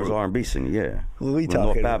R&B. I was R&B singer. Yeah. What are you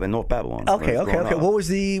talking about? In North Babylon. Okay. What was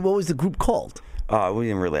the group called? We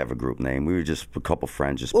didn't really have a group name. We were just a couple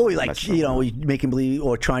friends. Just making believe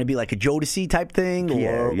or trying to be like a Jodeci type thing,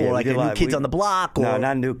 or like a New Kids on the Block. Or... No,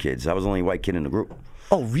 not New Kids. I was the only white kid in the group.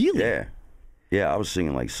 Oh, really? Yeah. I was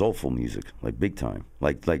singing like soulful music, like big time,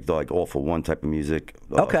 like All for One type of music.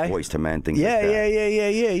 Voice to Men, things like that.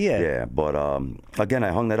 Yeah. Yeah, but again,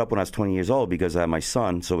 I hung that up when I was 20 years old because I had my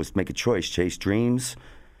son. So it's make a choice: chase dreams.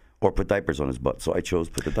 Or put diapers on his butt. So I chose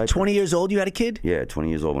put the diapers. 20 years old, you had a kid? Yeah, 20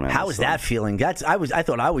 years old when I had How was that feeling? I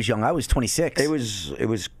thought I was young. I was 26. It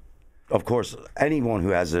was, of course, anyone who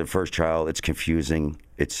has a first child, it's confusing.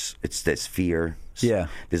 It's this fear. Yeah.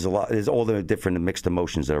 There's all the different mixed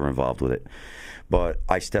emotions that are involved with it. But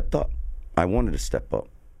I stepped up. I wanted to step up.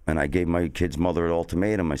 And I gave my kid's mother an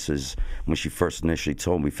ultimatum. I says, when she first initially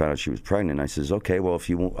told me, found out she was pregnant, I says, okay, well, if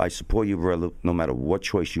you want, I support you no matter what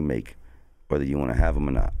choice you make, whether you want to have them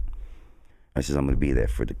or not. I says, I'm going to be there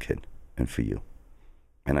for the kid and for you.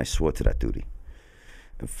 And I swore to that duty.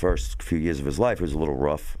 The first few years of his life was a little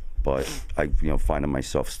rough, but I, finding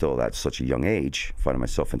myself still at such a young age, finding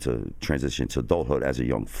myself into transition to adulthood as a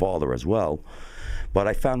young father as well. But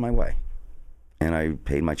I found my way. And I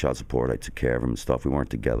paid my child support. I took care of him and stuff. We weren't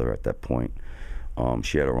together at that point.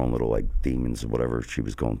 She had her own little, demons or whatever she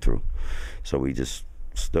was going through. So we just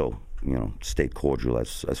still, stayed cordial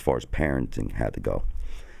as far as parenting had to go.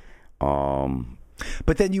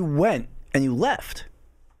 But then you went and you left.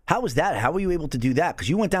 How was that? How were you able to do that? Because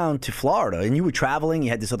you went down to Florida and you were traveling. You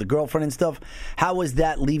had this other girlfriend and stuff. How was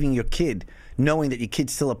that leaving your kid, knowing that your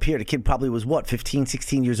kid's still up here? The kid probably was, 15,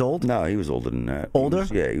 16 years old? No, he was older than that. Older?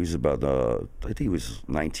 He was about, I think he was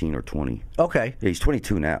 19 or 20. Okay. Yeah, he's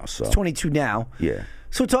 22 now. So. He's 22 now. Yeah.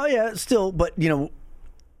 So, still, but,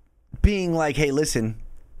 being like, hey, listen,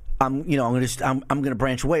 I'm gonna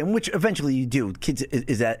branch away, and which eventually you do. Kids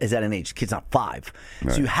is at an age. Kid's not 5,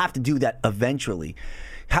 right. So you have to do that eventually.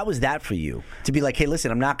 How was that for you to be like, hey,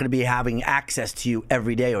 listen, I'm not going to be having access to you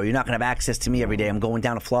every day, or you're not going to have access to me every day. I'm going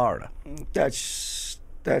down to Florida. That's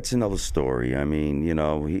another story. I mean,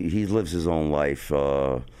 he lives his own life.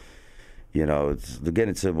 It's to get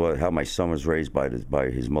into how my son was raised by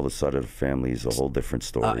his mother's side of the family is a whole different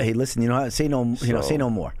story. Hey, listen, say no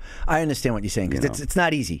more. I understand what you're saying because it's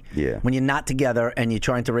not easy. Yeah. When you're not together and you're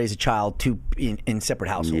trying to raise a child in separate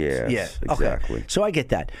households. Yes, yeah, exactly. Okay. So I get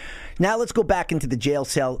that. Now let's go back into the jail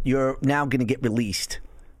cell. You're now going to get released,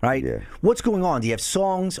 right? Yeah. What's going on? Do you have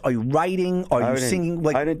songs? Are you writing? Are you singing?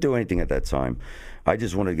 I didn't do anything at that time. I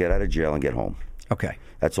just wanted to get out of jail and get home. Okay.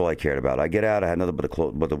 That's all I cared about. I get out. I had another bit of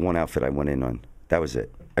clothes, but the one outfit I went in on, that was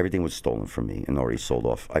it. Everything was stolen from me and already sold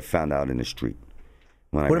off. I found out in the street.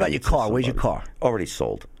 What about your car? Where's your car? Already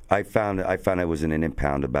sold. I found it was in an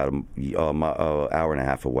impound about an hour and a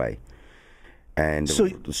half away. And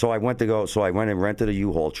so I went and rented a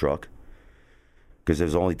U-Haul truck because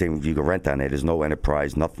there's the only thing you could rent down there. There's no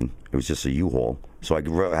Enterprise, nothing. It was just a U-Haul. So I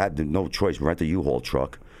had no choice. Rent a U-Haul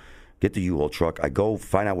truck. Get the U-Haul truck. I go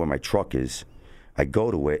find out where my truck is. I go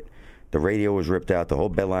to it. The radio was ripped out. The whole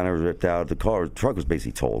bed liner was ripped out. The truck was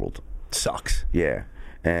basically totaled. Sucks. Yeah,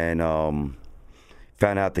 and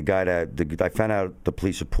found out I found out the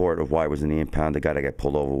police report of why it was in the impound. The guy that got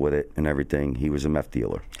pulled over with it and everything. He was a meth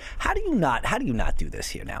dealer. How do you not do this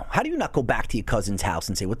here now? How do you not go back to your cousin's house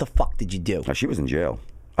and say, "What the fuck did you do?" She was in jail.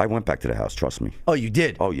 I went back to the house. Trust me. Oh, you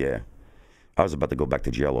did? Oh yeah. I was about to go back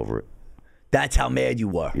to jail over it. That's how mad you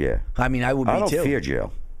were. Yeah. I mean, I would be too. I don't fear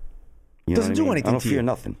jail. It doesn't do anything to you. I don't fear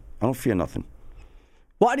nothing. I don't fear nothing.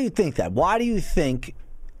 Why do you think that? Why do you think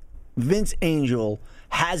Vince Angel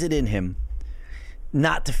has it in him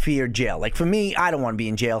not to fear jail? Like for me, I don't want to be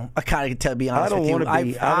in jail. I kind of be honest with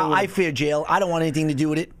you. I fear jail. I don't want anything to do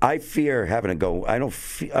with it. I fear having to go. I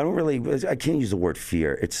can't use the word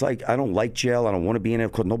fear. It's like I don't like jail. I don't want to be in it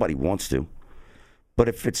because nobody wants to. But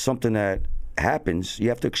if it's something that happens, you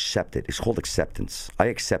have to accept it. It's called acceptance. I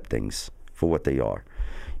accept things for what they are.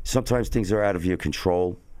 Sometimes things are out of your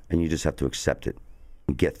control, and you just have to accept it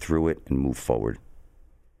and get through it and move forward.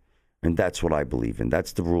 And that's what I believe in.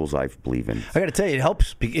 That's the rules I believe in. I got to tell you, it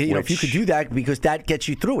helps. You know, if you could do that, because that gets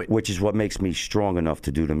you through it. Which is what makes me strong enough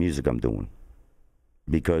to do the music I'm doing.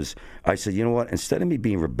 Because I said, you know what? Instead of me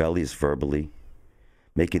being rebellious verbally,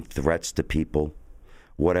 making threats to people,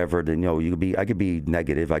 whatever, then I could be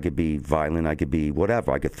negative, I could be violent, I could be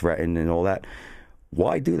whatever, I could threaten and all that.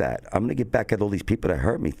 Why do that? I'm gonna get back at all these people that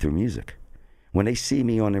hurt me through music. When they see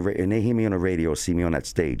me and they hear me on the radio, or see me on that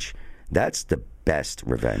stage, that's the best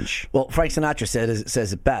revenge. Well, Frank Sinatra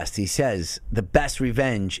says it best. He says the best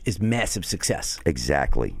revenge is massive success.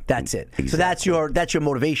 Exactly. That's it. Exactly. So that's your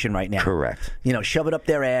motivation right now. Correct. Shove it up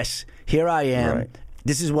their ass. Here I am. Right.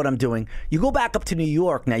 This is what I'm doing. You go back up to New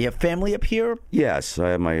York now. You have family up here? Yes, I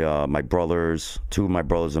have my brothers, two of my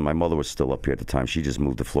brothers, and my mother was still up here at the time. She just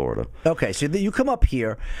moved to Florida. Okay, so you come up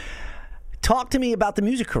here. Talk to me about the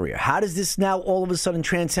music career. How does this now all of a sudden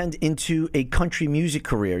transcend into a country music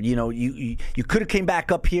career? You could have came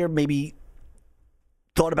back up here, maybe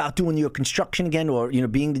thought about doing your construction again, or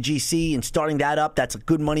being the GC and starting that up. That's a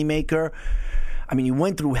good money maker. I mean, you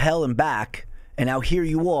went through hell and back. And now here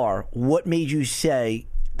you are. What made you say,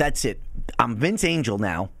 that's it, I'm Vince Angel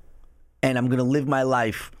now, and I'm going to live my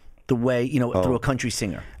life the way, through a country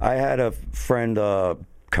singer? I had a friend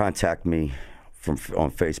contact me on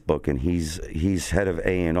Facebook, and he's head of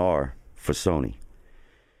A&R for Sony.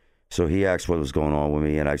 So he asked what was going on with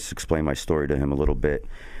me, and I explained my story to him a little bit.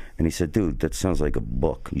 And he said, dude, that sounds like a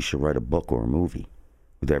book. You should write a book or a movie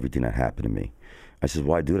with everything that happened to me. I said,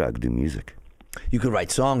 why do that? I could do music. You could write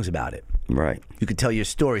songs about it. Right. You could tell your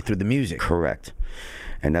story through the music. Correct.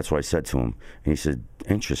 And that's what I said to him. And he said,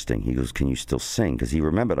 interesting. He goes, can you still sing? Because he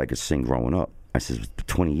remembered I could sing growing up. I said,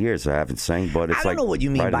 20 years I haven't sang, but it's like I don't know what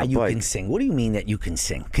you mean by you can sing. What do you mean that you can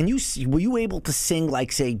sing? Were you able to sing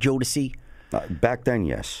like, say, Jodeci? Back then,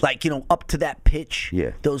 yes. Like, up to that pitch?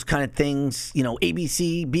 Yeah. Those kind of things,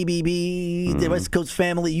 ABC, BBB, the West Coast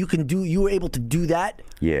Family. You were able to do that?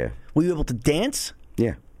 Yeah. Were you able to dance?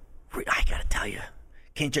 Yeah. I got to tell you,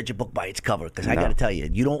 can't judge a book by its cover, because I got to tell you,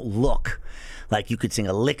 you don't look like you could sing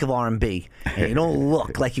a lick of R&B, and you don't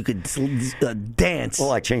look like you could dance.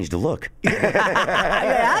 Well, I changed the look. You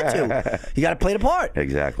had to. You got to play the part.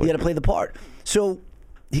 Exactly. You got to play the part. So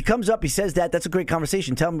he comes up, he says that. That's a great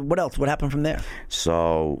conversation. Tell me, what else? What happened from there?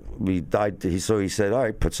 So he said, all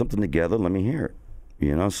right, put something together. Let me hear it.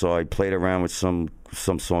 So I played around with some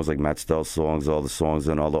songs, like Matt Stell songs, all the songs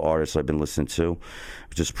and all the artists I've been listening to.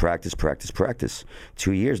 Just practice.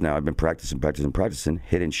 2 years now I've been practicing,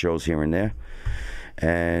 hitting shows here and there.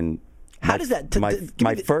 And how does that?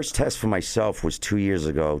 My first test for myself was 2 years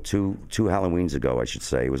ago, two Halloweens ago, I should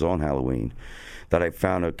say. It was on Halloween that I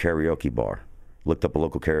found a karaoke bar. Looked up a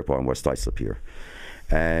local karaoke bar in West Islip here.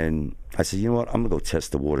 And I said, you know what? I'm going to go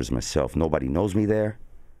test the waters myself. Nobody knows me there.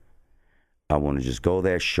 I want to just go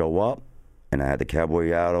there, show up. And I had the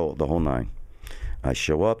cowboy out, the whole nine. I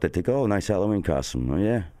show up, they think, oh, nice Halloween costume. Oh,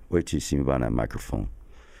 yeah. Wait till you see me behind that microphone.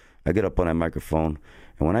 I get up on that microphone,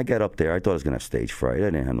 and when I get up there, I thought I was going to have stage fright.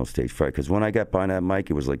 I didn't have no stage fright, because when I got behind that mic,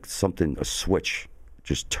 it was like a switch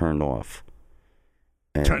just turned off.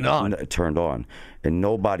 And turned on? Turned on. And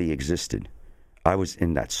nobody existed. I was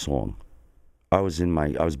in that song. I was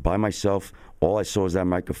by myself. All I saw was that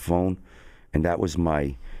microphone, and that was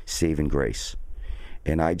my saving grace.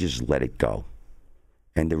 And I just let it go.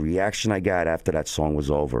 And the reaction I got after that song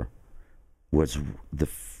was over was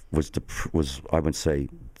I would say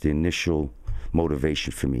the initial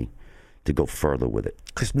motivation for me to go further with it.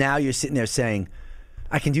 Because now you're sitting there saying,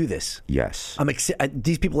 I can do this. Yes.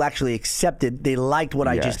 These people actually accepted. They liked what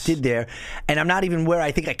I just did there, and I'm not even where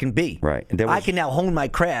I think I can be. Right. I can now hone my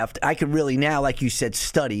craft. I can really now, like you said,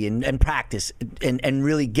 study and practice and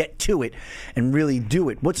really get to it and really do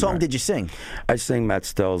it. What song did you sing? I sang Matt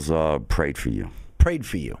Stell's "Prayed for You." Prayed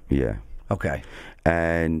for You. Yeah. Okay.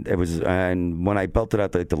 And when I belted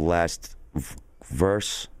out the last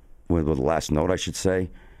verse, with the last note, I should say,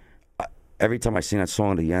 every time I sing that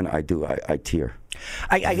song at the end, I tear.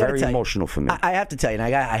 I got to tell you, very emotional for me. I have to tell you, and I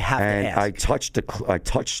have to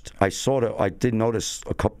ask. I did notice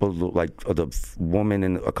a couple, like the woman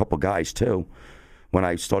and a couple guys too. When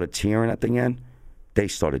I started tearing at the end, they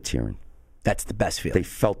started tearing. That's the best feeling. They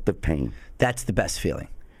felt the pain. That's the best feeling.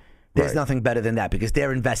 There's Right. nothing better than that because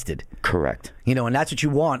they're invested. Correct. You know, and that's what you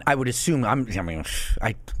want. I would assume. I mean,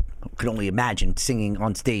 I could only imagine singing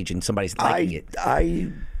on stage and somebody's liking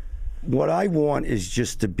it. What I want is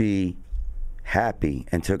just to be happy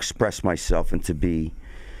and to express myself and to be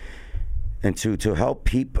and to help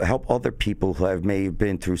other people who have may have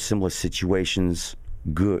been through similar situations,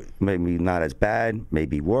 good, maybe not as bad,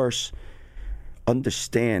 maybe worse.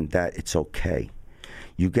 Understand that it's okay.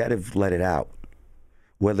 You got to let it out.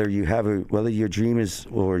 Whether your dream is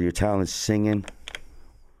or your talent is singing,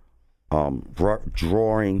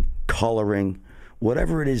 drawing, coloring,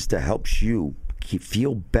 whatever it is that helps you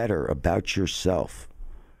feel better about yourself,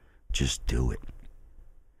 just do it.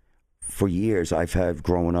 For years,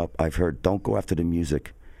 growing up, I've heard, don't go after the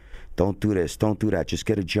music. Don't do this, don't do that. Just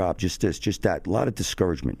get a job, just this, just that. A lot of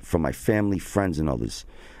discouragement from my family, friends, and others.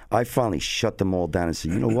 I finally shut them all down and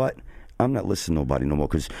said, you know what? I'm not listening to nobody no more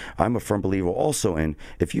because I'm a firm believer also in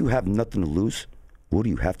if you have nothing to lose, what do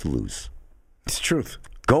you have to lose? It's the truth.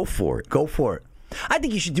 Go for it. Go for it. I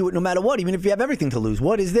think you should do it no matter what, even if you have everything to lose.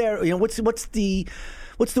 What is there? You know, what's the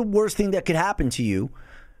worst thing that could happen to you?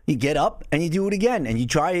 You get up and you do it again, and you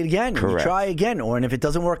try it again, and you try again. And if it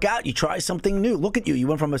doesn't work out, you try something new. Look at you. You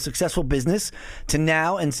went from a successful business to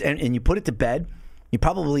now, and you put it to bed. You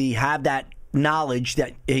probably have that knowledge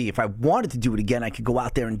that, hey, if I wanted to do it again, I could go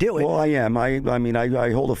out there and do it. Well, I am. I mean,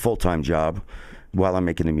 I hold a full-time job while I'm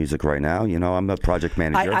making the music right now. You know, I'm a project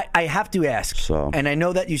manager. I have to ask, and I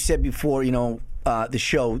know that you said before, you know, the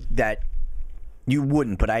show that you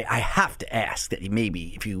wouldn't, but I have to ask that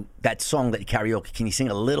maybe that song that you karaoke, can you sing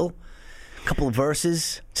a couple of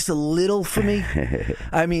verses, just a little for me?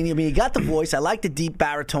 I mean, you got the voice. I like the deep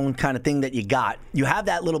baritone kind of thing that you got. You have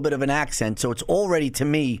that little bit of an accent, so it's already, to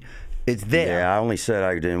me, it's there. Yeah, I only said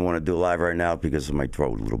I didn't want to do it live right now because of my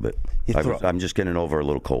throat a little bit. I'm just getting over a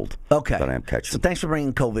little cold. Okay. That I am catching. So thanks for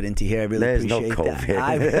bringing COVID into here. I really There's appreciate no COVID.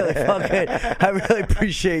 that. I really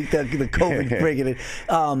appreciate the COVID bringing it.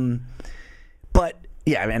 But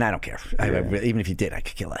yeah, I mean, I don't care. Even if you did, I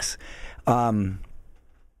could care less.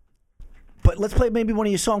 But let's play maybe one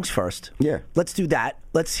of your songs first. Yeah. Let's do that.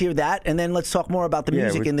 Let's hear that, and then let's talk more about the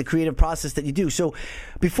music and the creative process that you do. So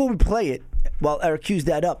before we play it, while Eric cues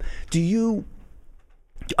that up,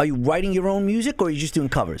 are you writing your own music, or are you just doing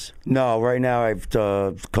covers? No, right now I've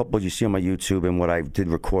a couple you see on my YouTube, and what I did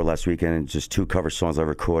record last weekend, just 2 cover songs I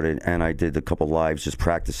recorded, and I did a couple lives, just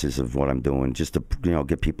practices of what I'm doing, just to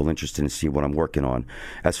get people interested and see what I'm working on.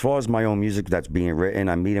 As far as my own music that's being written,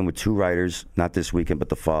 I'm meeting with 2 writers, not this weekend, but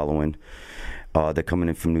the following. They're coming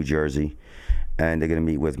in from New Jersey, and they're going to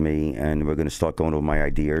meet with me, and we're going to start going over my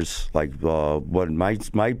ideas. Like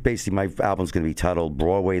basically my album's going to be titled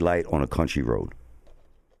 "Broadway Light on a Country Road."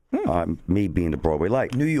 Me being the Broadway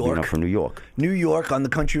Light, New York, from New York. New York on the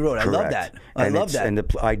country road. Correct. I love that. I love that. And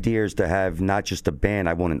the idea is to have not just a band.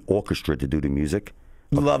 I want an orchestra to do the music.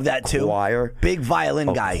 Love that too. Choir, big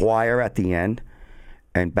violin guy. Choir at the end,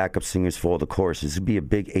 and backup singers for all the choruses. It'd be a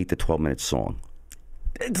big 8 to 12 minute song.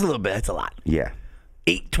 It's a little bit. It's a lot. Yeah.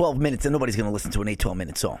 12 minutes, and nobody's going to listen to an 12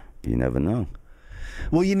 minute song. You never know.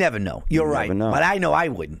 Well, you never know. You're right. Never know. But I know I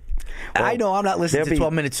wouldn't. Well, I know I'm not listening to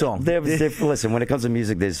 12-minute song. Listen, when it comes to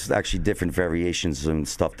music, there's actually different variations and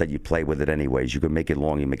stuff that you play with it anyways. You can make it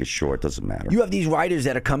long, you make it short, it doesn't matter. You have these writers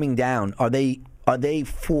that are coming down. Are they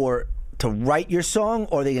to write your song,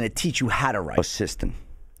 or are they going to teach you how to write? Assistant,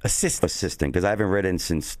 because I haven't written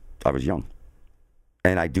since I was young.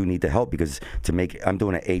 And I do need the help because I'm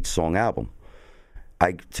doing an 8-song album.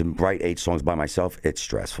 To write 8 songs by myself, it's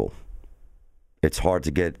stressful. It's hard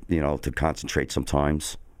to get, to concentrate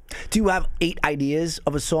sometimes. Do you have 8 ideas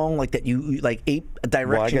of a song like that? You 8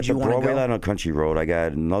 directions you want to go? Well, I got the Broadway Light on a Country Road. I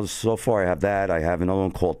got another. So far, I have that. I have another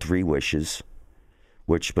one called 3 Wishes,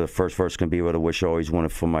 which the first verse can be what a wish I always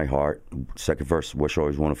wanted for my heart. Second verse, wish I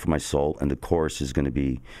always wanted for my soul, and the chorus is going to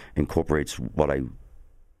be incorporates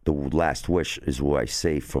the last wish is what I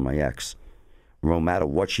saved for my ex. No matter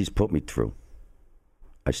what she's put me through,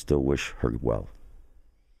 I still wish her well.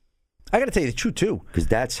 I got to tell you the truth too, because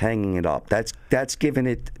that's hanging it up. That's giving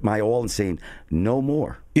it my all and saying no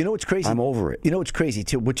more. You know what's crazy? I'm over it. You know what's crazy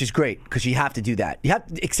too, which is great because you have to do that.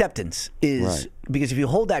 Acceptance is right. Because if you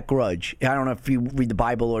hold that grudge, I don't know if you read the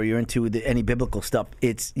Bible or you're into any biblical stuff.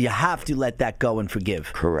 You have to let that go and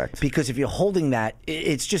forgive. Correct. Because if you're holding that,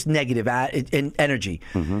 it's just negative energy.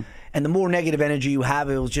 Mm-hmm. And the more negative energy you have,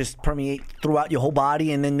 it will just permeate throughout your whole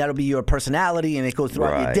body, and then that'll be your personality, and it goes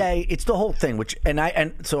throughout your day. It's the whole thing.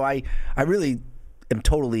 So I really am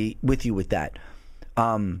totally with you with that.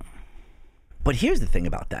 But here's the thing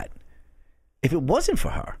about that: if it wasn't for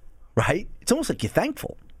her, right? It's almost like you're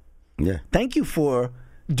thankful. Yeah. Thank you for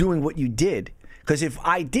doing what you did, Because if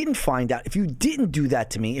I didn't find out, if you didn't do that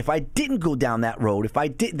to me, if I didn't go down that road, if I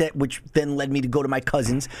did that, which then led me to go to my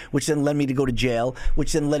cousins, which then led me to go to jail,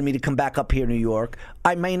 which then led me to come back up here to New York,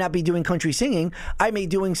 I may not be doing country singing. I may be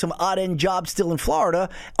doing some odd-end job still in Florida,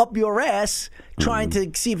 up your ass, trying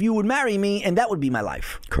to see if you would marry me, and that would be my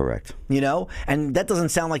life. Correct. You know? And that doesn't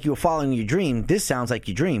sound like you were following your dream. This sounds like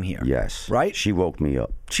your dream here. Yes. Right? She woke me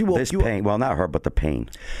up. She woke this you pain. up. Well, not her, but the pain.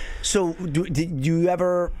 So, did you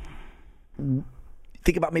ever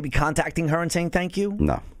think about maybe contacting her and saying thank you?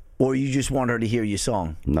 No. Or you just want her to hear your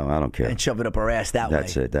song? No, I don't care. And shove it up her ass that way?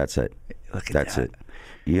 That's it. That's it. Look at That's that. it.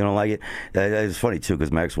 You don't like it? It's funny, too,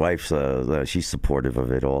 because my ex-wife's, she's supportive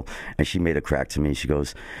of it all. And she made a crack to me. She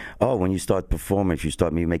goes, oh, when you start performing, if you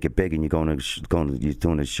start me make it big and you're you're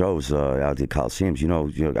doing the shows out at the Coliseums, you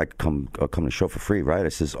know I come to the show for free, right? I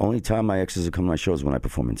says, only time my exes will come to my shows is when I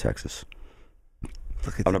perform in Texas.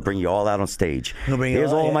 I'm going to bring you all out on stage.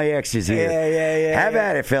 Here's all my exes here. Yeah. Have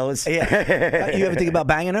at it, fellas. Yeah. You ever think about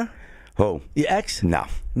banging her? Who? Your ex? No.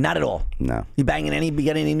 Not at all? No. You banging you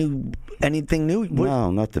got anything new?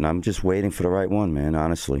 No, nothing. I'm just waiting for the right one, man,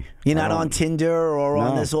 honestly. You're not on Tinder or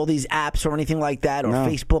on all these apps or anything like that, or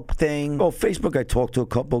Facebook thing? Oh, Facebook, I talked to a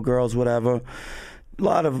couple girls, whatever.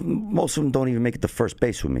 Most of them don't even make it to first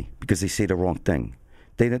base with me because they say the wrong thing.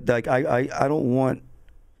 I don't want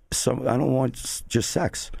just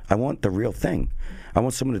sex. I want the real thing. I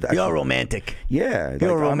want someone to. You're romantic. Yeah,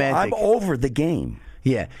 you're romantic. I'm over the game.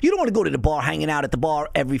 Yeah, you don't want to go to the bar, hanging out at the bar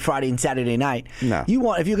every Friday and Saturday night. No,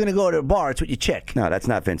 if you're going to go to a bar, it's with your chick. No, that's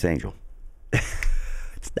not Vince Angel.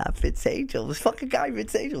 It's not Vince Angel. This fucking guy,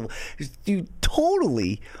 Vince Angel. You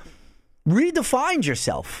totally redefined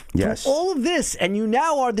yourself. Yes. Through all of this, and you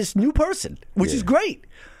now are this new person, which is great.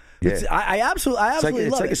 Yeah. I absolutely love it.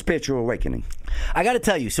 It's like a spiritual awakening. I got to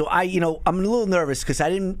tell you, so I'm a little nervous because I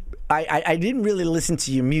didn't really listen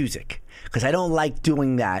to your music because I don't like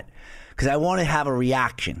doing that because I want to have a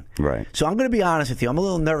reaction. Right. So I'm going to be honest with you. I'm a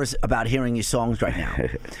little nervous about hearing your songs right now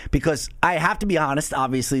because I have to be honest.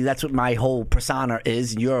 Obviously, that's what my whole persona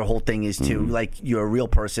is, and your whole thing is too. Like you're a real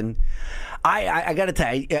person. I got to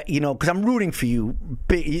tell you, because I'm rooting for you.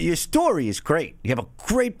 Your story is great. You have a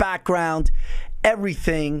great background,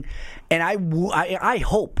 everything, and I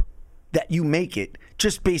hope that you make it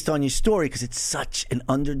just based on your story because it's such an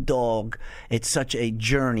underdog. It's such a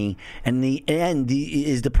journey, and the end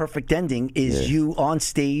is the perfect ending. Is you on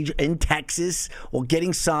stage in Texas or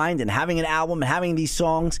getting signed and having an album and having these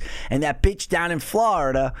songs, and that bitch down in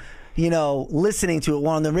Florida, listening to it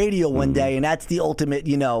on the radio one day, and that's the ultimate,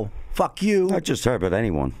 fuck you. Not just her, but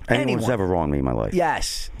anyone. Anyone's ever wronged me in my life.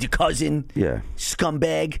 Yes. Your cousin. Yeah.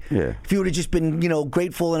 Scumbag. Yeah. If you would have just been,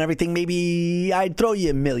 grateful and everything, maybe I'd throw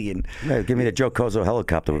you $1 million. Yeah, give me the Joe Cozo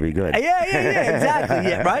helicopter would be good. Yeah, exactly.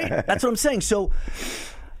 Yeah, right? That's what I'm saying. So,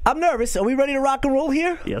 I'm nervous. Are we ready to rock and roll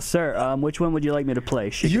here? Yes, sir. Which one would you like me to play?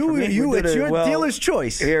 It's your dealer's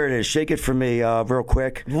choice. Here it is. Shake It For Me real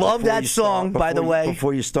quick. Love that song, by the way.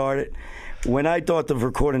 Before you start it. When I thought of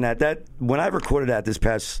recording when I recorded that this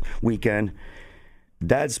past weekend,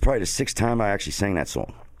 that's probably the 6th time I actually sang that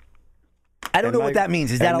song. I don't know what that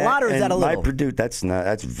means. Is that a lot or is that a little?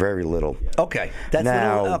 That's very little. Okay. That's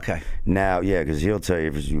now, little. Okay. Now, yeah, because he'll tell you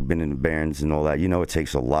if you've been in bands and all that, it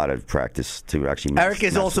takes a lot of practice to actually Eric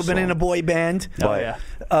has also been in a boy band. Oh, yeah.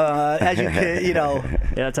 As you can,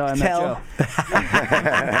 Yeah, that's how I met Joe.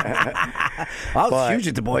 I was huge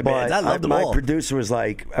into boy bands. I loved them all. My producer was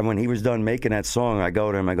like, when he was done making that song, I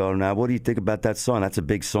go to him, now, what do you think about that song? That's a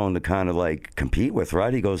big song to kind of like compete with,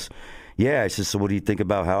 right? He goes, yeah. I said, so what do you think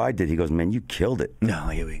about how I did? He goes, man, you killed it. No,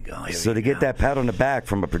 here we go. To get that pat on the back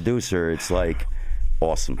from a producer, it's like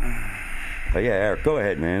awesome. But yeah, Eric, go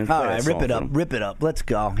ahead, man. All right, rip it up. Let's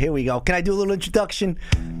go. Here we go. Can I do a little introduction?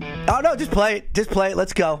 Oh, no, just play it.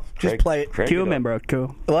 Let's go. Just play it. Cue him in, bro.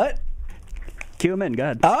 Cool. What? Cue him in. Go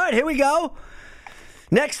ahead. All right, here we go.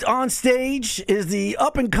 Next on stage is the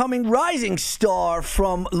up-and-coming rising star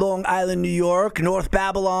from Long Island, New York, North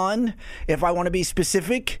Babylon, if I want to be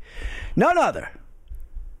specific. None other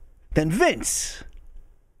than Vince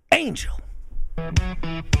Angel.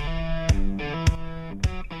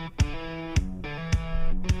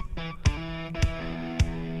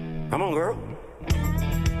 Come on, girl.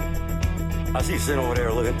 I see you sitting over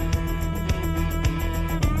there looking.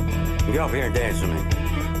 Get up here and dance with me.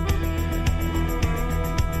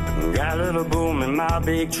 Got a little boom in my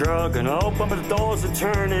big truck. Gonna open the doors and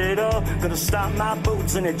turn it up. Gonna stop my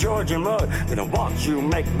boots in the Georgia mud. Gonna watch you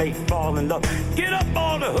make me fall in love. Get up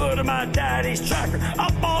on the hood of my daddy's tractor.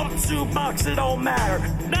 Up on the toolbox, it don't matter.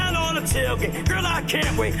 Down on the tailgate, girl, I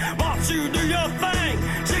can't wait. Watch you do your thing.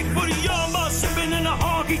 Shake for the young bus, sipping in the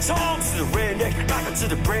honky tonks. To the redneck, back to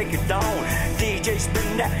the break of dawn. DJ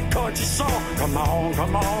spin that country song. Come on,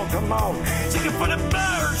 come on, come on. Shake it for the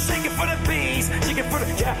birds, shake it for the bees. Shake it for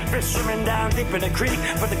the catfish swimming down deep in the creek.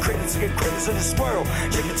 For the critters, get critters in the swirl.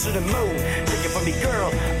 Shake it to the moon, shake it for me,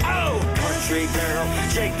 girl. Oh, country girl,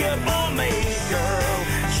 shake it for me, girl.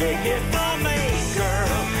 Shake it for me,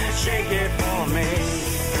 girl. Shake it for me.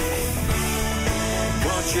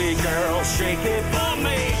 Country girl, shake it for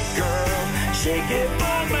me, girl. Shake it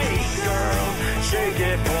for me, girl. Shake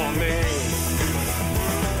it for me.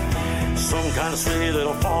 Some kind of sweet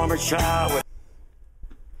little farmer child with...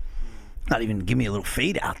 Not even give me a little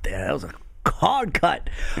fade out there. That was a hard cut.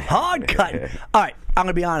 Hard cut. All right, I'm going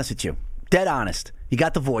to be honest with you. Dead honest. You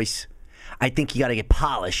got the voice. I think you got to get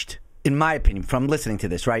polished, in my opinion, from listening to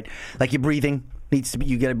this, right? Like your breathing needs to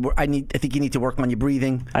be, I think you need to work on your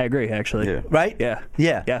breathing. I agree, actually. Yeah. Right? Yeah.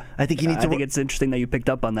 Yeah. I think you need to I think it's interesting that you picked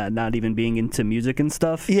up on that, not even being into music and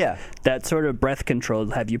stuff. Yeah. That sort of breath control,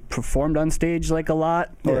 have you performed on stage like a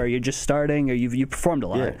lot? Or are you just starting? Or you performed a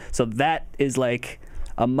lot? Yeah. So that is like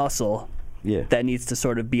a muscle that needs to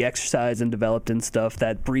sort of be exercised and developed and stuff.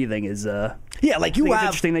 That breathing is like you I think have... it's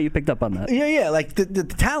interesting that you picked up on that. Yeah, like the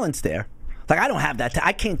talent's there. Like I don't have that.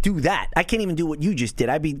 I can't do that. I can't even do what you just did.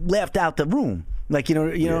 I'd be laughed out the room. Like you know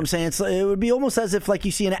what I'm saying. It would be almost as if like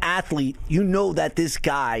you see an athlete. You know that this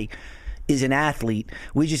guy is an athlete.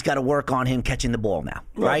 We just got to work on him catching the ball now,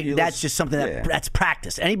 right? That's just something that's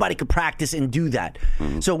practice. Anybody could practice and do that.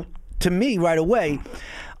 Mm-hmm. So to me, right away,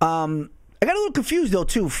 I got a little confused though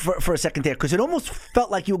too for a second there because it almost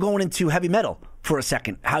felt like you were going into heavy metal for a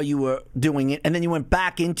second. How you were doing it, and then you went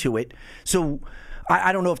back into it. So.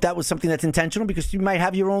 I don't know if that was something that's intentional because you might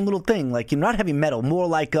have your own little thing. Like, you're not heavy metal, more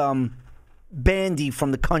like bandy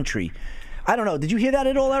from the country. I don't know. Did you hear that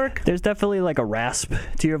at all, Eric? There's definitely like a rasp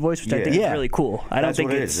to your voice, which I think is really cool. I don't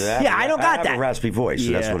think it's... I don't got that. I have a raspy voice,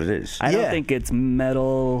 so that's what it is. I don't think it's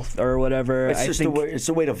metal or whatever. It's just it's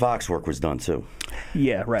the way the Vox work was done, too.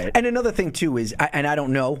 Yeah, right. And another thing, too, is, and I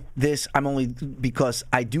don't know this, I'm only because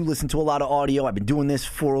I do listen to a lot of audio. I've been doing this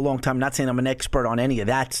for a long time. I'm not saying I'm an expert on any of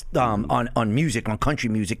that, on music, on country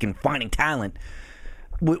music and finding talent,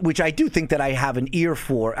 which I do think that I have an ear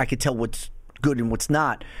for. I could tell what's good and what's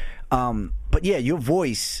not. But yeah, your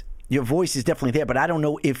voice is definitely there. But I don't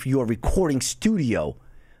know if your recording studio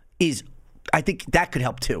is. I think that could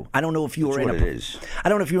help too. I don't know if you were in a. I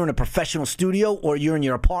don't know if you're in a professional studio or you're in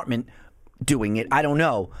your apartment doing it. I don't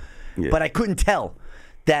know, but I couldn't tell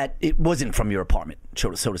that it wasn't from your apartment, so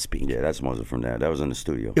to speak. Yeah, that wasn't from that. That was in the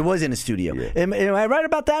studio. It was in the studio. Yeah. Am I right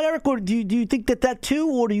about that, Eric? Or do you think that too,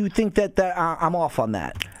 or do you think that I'm off on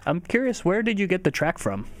that? I'm curious. Where did you get the track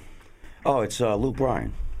from? Oh, it's Luke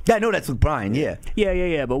Bryan. Yeah, I know that's with Brian, yeah.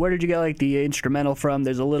 Yeah. But where did you get like the instrumental from?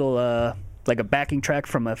 There's a little like a backing track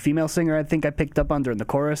from a female singer I think I picked up on during the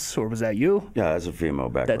chorus, or was that you? Yeah, that's a female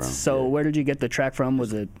background. Where did you get the track from?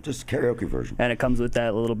 Was it just a karaoke version? And it comes with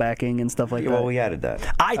that little backing and stuff like that? Well, we added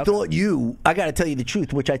that. I thought I got to tell you the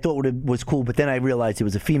truth, which I thought was cool, but then I realized it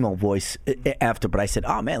was a female voice after, but I said,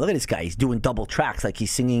 oh man, look at this guy. He's doing double tracks, like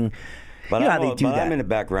he's singing. But, you know how they do that. I'm in the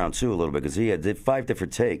background too a little bit because he did 5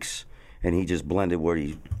 different takes, and he just blended where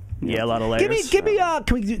he... a lot of layers. Give me.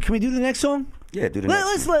 Can we do the next song? Yeah, do the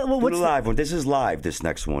next one. Do the live one. This is live, this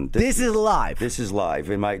next one. This is live. This is live.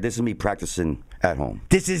 This is me practicing at home.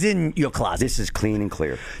 This is in your closet. This is clean and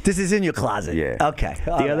clear. This is in your closet. Yeah. Okay.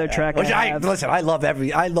 The other track listen, I love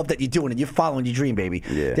that you're doing it. You're following your dream, baby.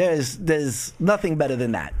 Yeah. There's nothing better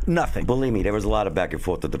than that. Nothing. Believe me, there was a lot of back and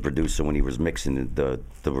forth with the producer when he was mixing the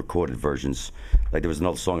recorded versions. Like there was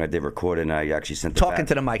another song I did record, and I actually sent it Talking back.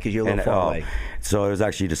 to the mic because you're a little far away. So it was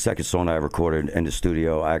actually the second song I recorded in the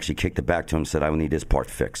studio. I actually kicked it back to him and said, I need this part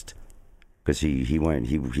fixed. Because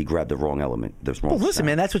he grabbed the wrong element. Well, listen,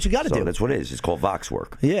 man, that's what you got to do. That's what it is. It's called Vox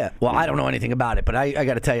work. Yeah. Well, I don't know anything about it, but I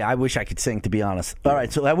got to tell you, I wish I could sing, to be honest. All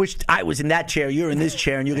right, so I wish I was in that chair. You're in this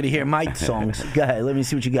chair, and you're going to hear my songs. Go ahead. Let me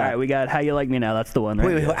see what you got. All right, we got How You Like Me Now. That's the one,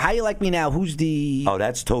 right? Wait, How You Like Me Now? Who's the... Oh,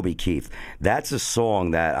 that's Toby Keith. That's a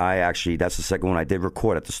song that that's the second one I did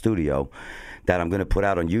record at the studio that I'm going to put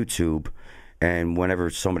out on YouTube, and whenever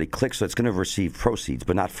somebody clicks, so it's going to receive proceeds,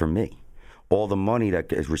 but not from me. All the money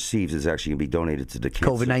that is received is actually going to be donated to the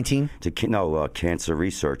cancer. COVID-19? Cancer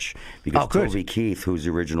research. Because Toby Keith, who's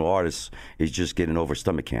the original artist, is just getting over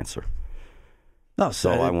stomach cancer. No,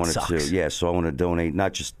 So I wanted sucks. to, so I want to donate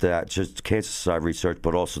not just that, just Cancer Society research,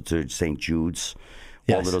 but also to St. Jude's,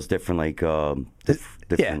 all Yes. of those different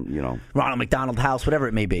different, Ronald McDonald House, whatever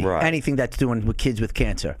it may be. Right. Anything that's doing with kids with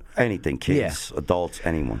cancer. anything, kids, adults,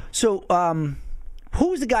 anyone. So, who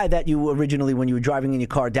was the guy that you originally, when you were driving in your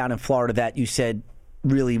car down in Florida, that you said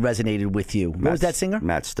really resonated with you? What was that singer?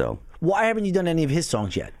 Matt Stell. Why haven't you done any of his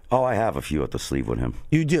songs yet? Oh, I have a few up the sleeve with him.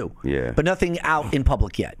 You do? Yeah. But nothing out in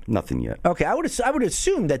public yet? Nothing yet. Okay, I would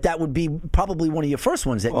assume that would be probably one of your first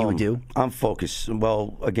ones that you would do. I'm focused.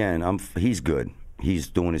 Well, again, he's good. He's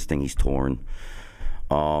doing his thing. He's touring.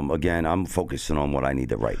 Again, I'm focusing on what I need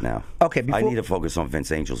to write now. Okay, I need to focus on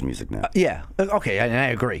Vince Angel's music now. Yeah. Okay, I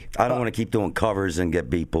agree. I don't want to keep doing covers and get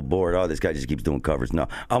people bored. Oh, this guy just keeps doing covers. No,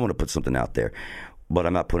 I want to put something out there, but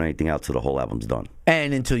I'm not putting anything out till the whole album's done.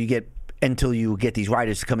 And until you get these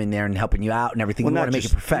writers to come in there and helping you out and everything, you want to make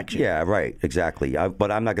it perfection. Yeah, right, exactly.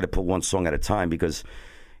 But I'm not going to put one song at a time because,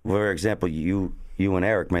 for example, you and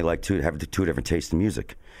Eric may like to have two different tastes in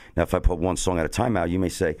music. Now, if I put one song at a time out, you may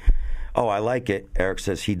say, "Oh, I like it." Eric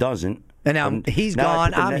says he doesn't. And now he's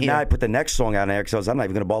gone. I'm here. Now I put the next song out, and Eric says, "I'm not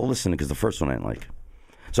even going to bother listening because the first one I didn't like."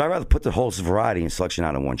 So I'd rather put the whole variety and selection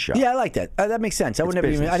out in one shot. Yeah, I like that. That makes sense. I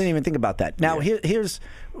didn't even think about that. Now, here's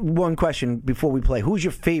one question before we play. Who's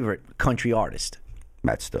your favorite country artist?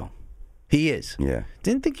 Matt Stell. He is. Yeah.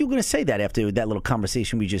 Didn't think you were going to say that after that little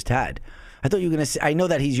conversation we just had. I thought you were going to say. I know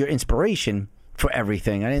that he's your inspiration for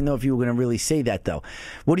everything. I didn't know if you were going to really say that though.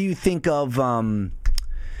 What do you think of?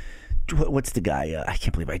 What's the guy? I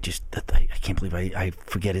can't believe I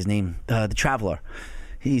forget his name. The Traveler.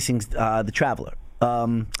 He sings The Traveler.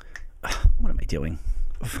 What am I doing?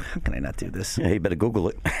 How can I not do this? Yeah, you better Google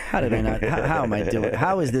it. How did I not? How am I doing?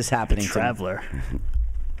 How is this happening? Traveler.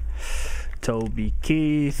 Toby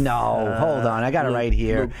Keith. No, hold on. I got it right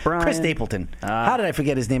here. Chris Stapleton. How did I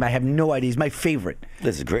forget his name? I have no idea. He's my favorite.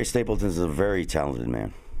 Listen, Chris Stapleton's a very talented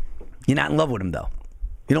man. You're not in love with him, though.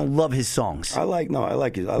 You don't love his songs. I like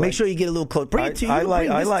his. Make sure you get a little close. Bring it to you. I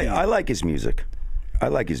like his music. I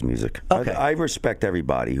like his music. Okay. I respect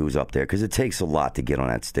everybody who's up there because it takes a lot to get on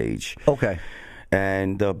that stage. Okay.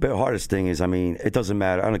 And the hardest thing is, I mean, it doesn't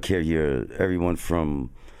matter. I don't care. You're everyone from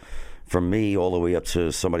me all the way up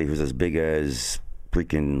to somebody who's as big as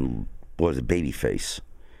freaking Babyface.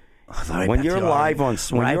 When you're live on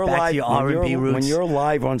stage, when you're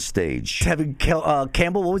live on stage, Tevin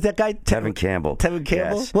Campbell, what was that guy? Tevin Campbell. Tevin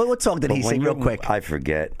Campbell. Yes. What song did he sing, real quick? I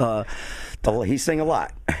forget. He sang a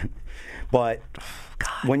lot, but.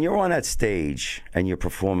 When you're on that stage and you're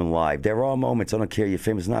performing live, there are moments, I don't care, you're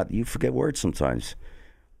famous or not, you forget words sometimes.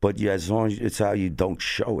 But as long as it's how you don't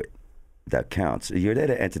show it, that counts. You're there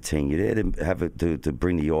to entertain. You're there to have to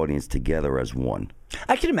bring the audience together as one.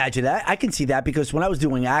 I can imagine that. I can see that because when I was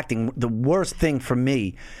doing acting, the worst thing for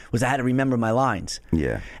me was I had to remember my lines.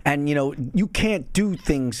 Yeah. And, you can't do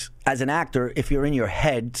things as an actor if you're in your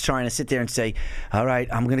head trying to sit there and say, all right,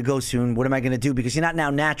 I'm going to go soon. What am I going to do? Because you're not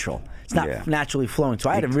now natural. It's not naturally flowing. So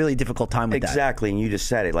I had a really difficult time with that. Exactly. And you just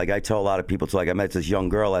said it. Like I tell a lot of people, it's like I met this young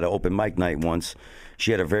girl at an open mic night once.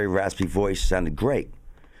 She had a very raspy voice, sounded great.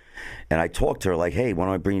 And I talked to her like, hey, why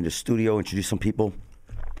don't I bring you to the studio, introduce some people?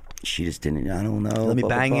 She just didn't, I don't know. Let me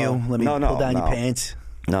bang you. Let me pull down your pants.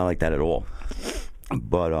 Not like that at all.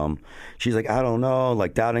 But she's like, I don't know,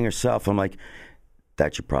 like doubting herself. I'm like,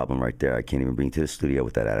 that's your problem right there. I can't even bring you to the studio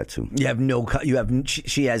with that attitude.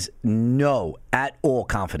 She has no at all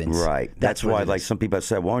confidence. Right. That's why, like some people have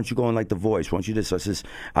said, why don't you go in like The Voice? Why don't you this? I says,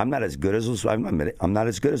 I'm not as good as those. I admit it, I'm not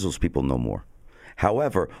as good as those people no more.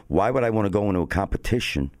 However, why would I want to go into a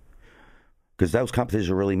competition? Because those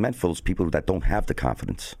competitions are really meant for those people that don't have the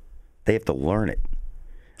confidence. They have to learn it.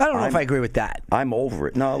 I don't know if I agree with that. I'm over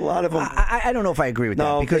it. No, a lot of them. I don't know if I agree with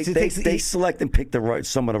that because they select and pick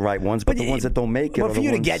some of the right ones, but the ones that don't make it. But for you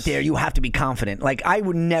to get there, you have to be confident. Like I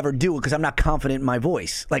would never do it because I'm not confident in my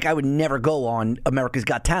voice. Like I would never go on America's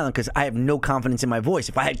Got Talent because I have no confidence in my voice.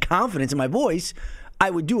 If I had confidence in my voice, I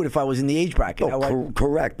would do it if I was in the age bracket.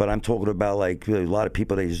 Correct, but I'm talking about like a lot of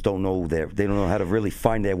people. They just don't know they don't know how to really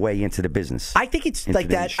find their way into the business. I think it's like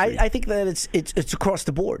that. I think that it's across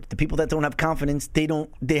the board. The people that don't have confidence,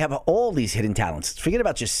 they have all these hidden talents. Forget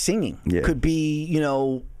about just singing. Yeah. It could be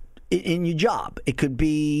in your job. It could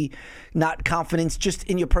be not confidence just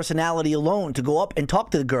in your personality alone to go up and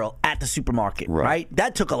talk to the girl at the supermarket, right?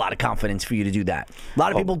 That took a lot of confidence for you to do that. A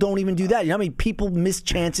lot of people don't even do that. You know how many people miss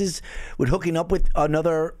chances with hooking up with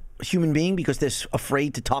another human being because they're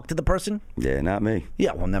afraid to talk to the person? Yeah, not me.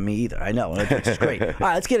 Yeah, well, not me either. I know. It's great. All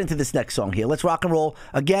right, let's get into this next song here. Let's rock and roll.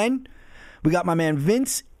 Again, we got my man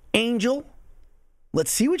Vince Angel. Let's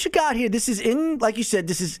see what you got here. This is in, like you said,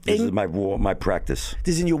 this is my practice.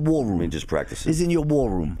 This is in your war room. I mean, just practice. This is in your war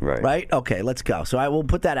room. Right. Right? Okay, let's go. So I will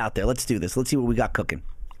put that out there. Let's do this. Let's see what we got cooking.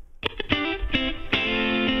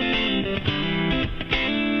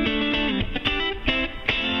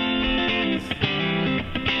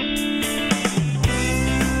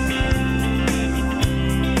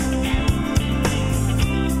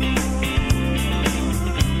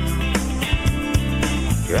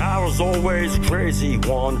 I was always a crazy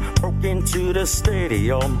one, broke into the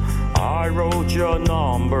stadium. I wrote your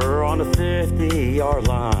number on the 50-yard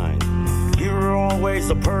line. You were always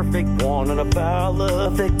the perfect one and a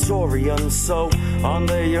valedictorian. So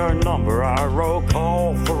under your number I wrote,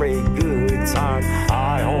 call for a good time.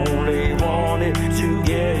 I only wanted to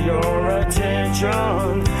get your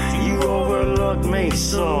attention. You overlooked me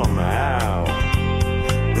somehow.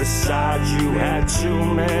 Besides, you had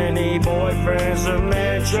too many boyfriends to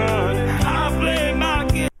mention. I blame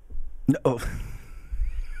my No.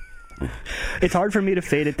 It's hard for me to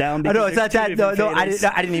fade it down. No, it's not that. No, I I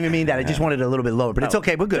didn't even mean that. I just wanted it a little bit lower, but it's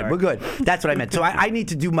okay. We're good. Sorry. We're good. That's what I meant. So I need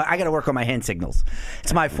to do I got to work on my hand signals.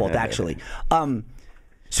 It's my fault, actually.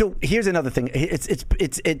 So here's another thing.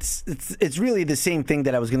 It's really the same thing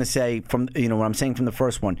that I was going to say from what I'm saying from the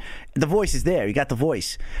first one. The voice is there. You got the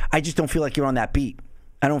voice. I just don't feel like you're on that beat.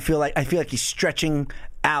 I feel like you're stretching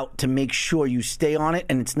out to make sure you stay on it,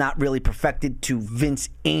 and it's not really perfected to Vince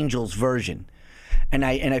Angel's version. And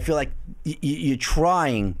I feel like you're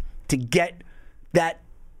trying to get that,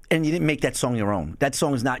 and you didn't make that song your own. That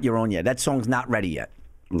song is not your own yet. That song's not ready yet.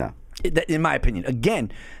 No. In my opinion.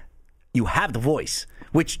 Again, you have the voice,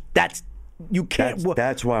 which you can't.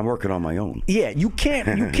 That's why I'm working on my own. Yeah, you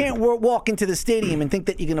can't walk into the stadium and think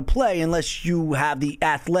that you're going to play unless you have the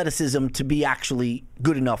athleticism to be actually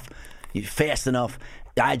good enough, fast enough,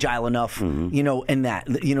 agile enough, and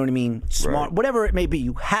that, you know what I mean? Smart, right. Whatever it may be,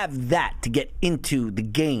 you have that to get into the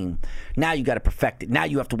game. Now you got to perfect it. Now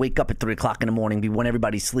you have to wake up at 3 o'clock in the morning when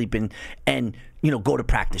everybody's sleeping and, go to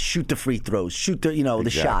practice, shoot the free throws, shoot the, the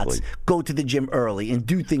shots, go to the gym early and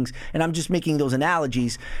do things. And I'm just making those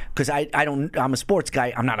analogies because I'm a sports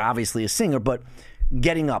guy. I'm not obviously a singer, but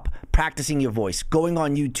getting up, practicing your voice, going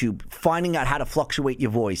on YouTube, finding out how to fluctuate your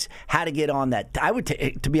voice, how to get on that. I would,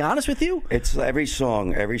 to be honest with you, it's every song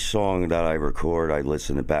that I record, I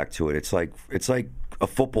listen back to it. It's like a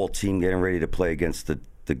football team getting ready to play against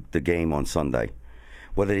the game on Sunday.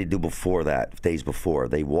 What do they do before that? Days before,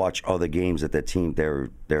 they watch other games that their team, their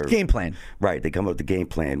game plan. Right, they come up with the game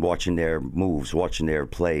plan, watching their moves, watching their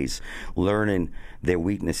plays, learning their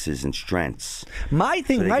weaknesses and strengths. My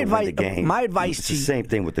advice it's to the same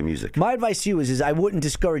thing with the music. My advice to you is I wouldn't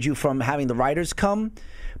discourage you from having the writers come,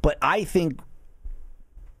 but I think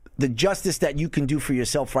the justice that you can do for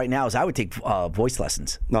yourself right now is I would take voice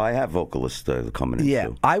lessons. No, I have vocalists coming in. Yeah,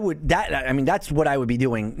 too. I would. That's what I would be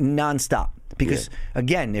doing nonstop. Because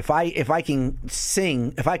again, if I can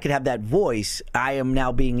sing, if I could have that voice, I am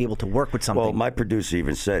now being able to work with something. Well, my producer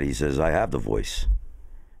even said, he says, I have the voice.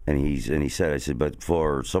 And he said, I said, but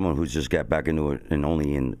for someone who's just got back into it and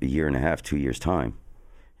only in a year and a half, 2 years time,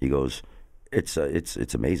 he goes, it's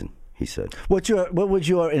amazing. He said. What would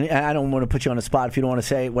your? And I don't want to put you on the spot if you don't want to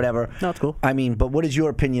say it, whatever. No, it's cool. But what is your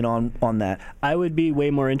opinion on that? I would be way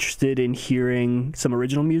more interested in hearing some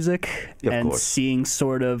original music and seeing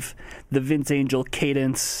sort of the Vince Angel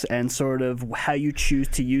cadence and sort of how you choose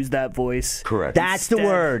to use that voice. Correct. That's the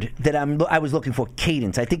word that I was looking for.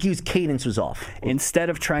 Cadence. I think his cadence was off. Instead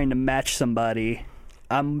of trying to match somebody.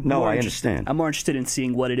 I understand. I'm more interested in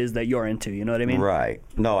seeing what it is that you're into. You know what I mean? Right.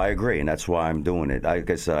 No, I agree, and that's why I'm doing it. Like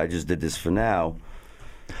I said, I just did this for now.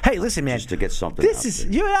 Hey, listen, man. Just to get something.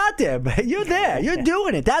 You're out there, man. You're there. You're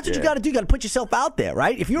doing it. That's what you got to do. You got to put yourself out there,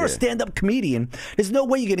 right? If you're a stand-up comedian, there's no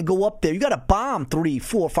way you're going to go up there. You got to bomb 3,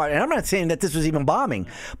 4, 5. And I'm not saying that this was even bombing,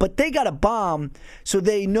 but they got to bomb so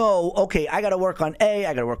they know. Okay, I got to work on A.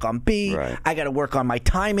 I got to work on B. Right. I got to work on my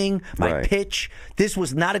timing, my pitch. This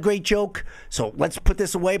was not a great joke, so let's put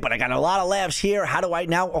this away. But I got a lot of laughs here. How do I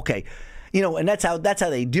now? Okay. And that's how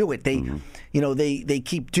they do it. They, they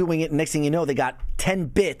keep doing it. And next thing you know, they got 10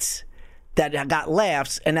 bits that got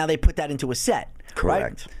laughs, and now they put that into a set.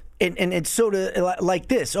 Correct. Right? And it's sort of like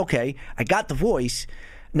this. Okay, I got the voice.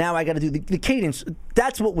 Now I got to do the cadence.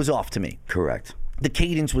 That's what was off to me. Correct. The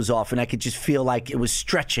cadence was off, and I could just feel like it was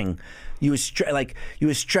stretching. You were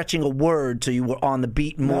stretching a word, so you were on the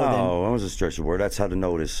beat more than. No, it was a stretch of word. That's how to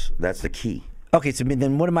notice. That's the key. Okay, so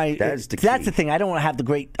then what am I? That's the key. That's the thing. I don't have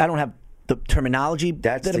the terminology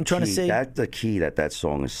that I'm trying to say. That's the key that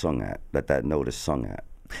song is sung at, that note is sung at.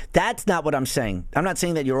 That's not what I'm saying. I'm not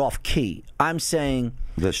saying that you're off key. I'm saying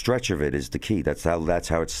the stretch of it is the key. That's how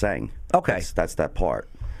it's sang. Okay. That's that part.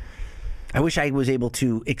 I wish I was able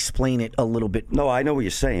to explain it a little bit. No, I know what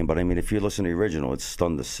you're saying, but I mean, if you listen to the original, it's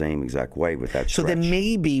done the same exact way with that stretch. So then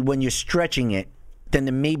maybe when you're stretching it,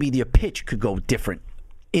 then maybe your pitch could go different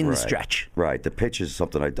in the stretch. Right. The pitch is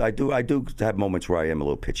something I do have moments where I am a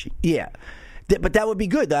little pitchy. Yeah. But that would be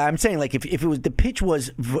good. I'm saying, like, if it was the pitch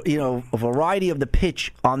was, a variety of the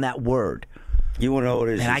pitch on that word. You want to know what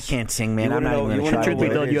it is? Man, I can't sing, man. I'm not even going to try. Truth be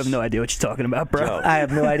told, you have no idea what you're talking about, bro. Joe. I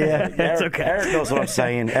have no idea. It's okay. Eric knows what I'm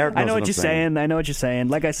saying. I know what you're saying. I know what you're saying.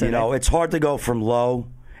 Like I said, it's hard to go from low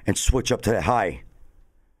and switch up to the high.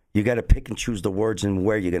 You got to pick and choose the words and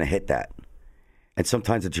where you're going to hit that. And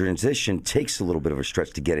sometimes the transition takes a little bit of a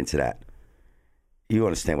stretch to get into that. You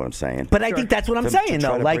understand what I'm saying? But I think that's what I'm saying,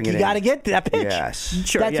 though. Like, you got to get to that pitch. Yes.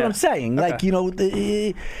 Sure, that's what I'm saying.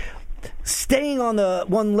 Okay. Like, staying on the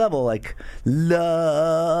one level, like, love.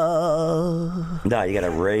 No, you got to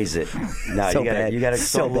raise it. No, so you got to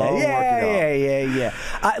so low and work it up.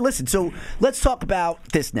 Yeah. Listen, so let's talk about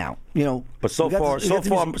this now. But so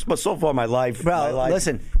far, my life. Bro,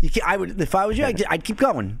 listen. If I was you, I'd keep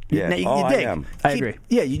going. Yeah. You dig. I am. I agree.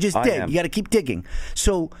 Yeah, you just dig. You got to keep digging.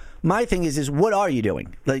 So my thing is what are you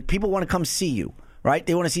doing? Like, people want to come see you. Right?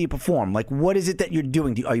 They want to see you perform. Like, what is it that you're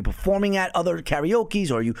doing? Are you performing at other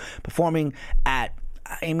karaoke's, or are you performing at?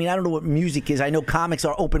 I mean, I don't know what music is. I know comics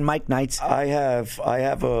are open mic nights. So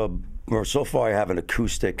far I have an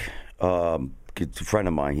acoustic. A friend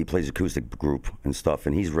of mine, he plays acoustic group and stuff,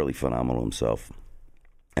 and he's really phenomenal himself.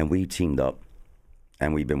 And we teamed up,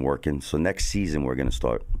 and we've been working. So next season we're going to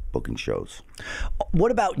start booking shows.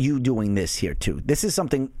 What about you doing this here too? This is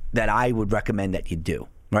something that I would recommend that you do.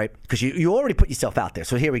 Right? Because you already put yourself out there.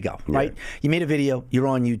 So here we go. Right? You made a video. You're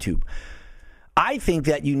on YouTube. I think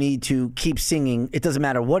that you need to keep singing. It doesn't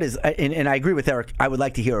matter what is. And I agree with Eric. I would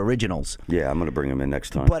like to hear originals. Yeah, I'm going to bring them in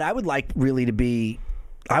next time. But I would like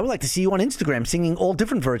I would like to see you on Instagram singing all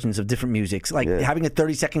different versions of different musics. Like having a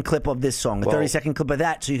 30-second clip of this song, a 30-second clip of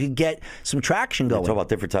that, so you could get some traction going. Talk about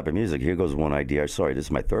different type of music. Here goes one idea. Sorry, this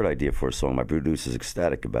is my third idea for a song. My producer's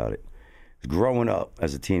ecstatic about it. Growing up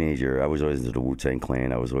as a teenager, I was always into the Wu-Tang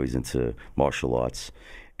Clan. I was always into martial arts.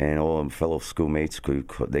 And all my fellow schoolmates could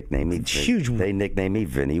nickname me. They nicknamed me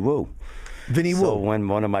Vinny Woo. Vinny Woo. So when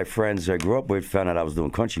one of my friends I grew up with found out I was doing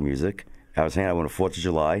country music, I was hanging out on the 4th of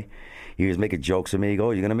July. He was making jokes with me. He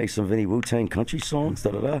goes, "You're going to make some Vinny Wu-Tang country songs?"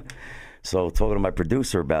 Da-da-da. So talking to my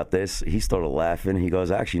producer about this, he started laughing. He goes,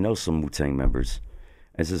 "I actually know some Wu-Tang members."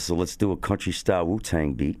 I said, "So let's do a country-style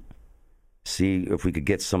Wu-Tang beat. See if we could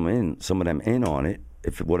get some of them in on it,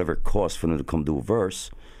 whatever it costs for them to come do a verse."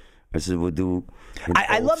 I said, we'll do...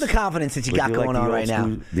 I love the confidence that you got going on right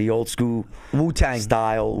now. The old school Wu-Tang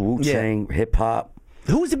style, Wu-Tang, hip-hop.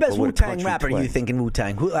 Who's the best Wu-Tang rapper you think in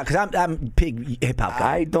Wu-Tang? Because I'm a big hip-hop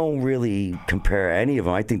guy. I don't really compare any of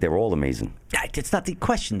them. I think they're all amazing. It's not the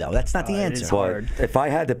question, though. That's not the answer. But if I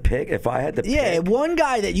had to pick... one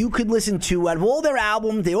guy that you could listen to out of all their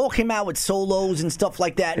albums, they all came out with solos and stuff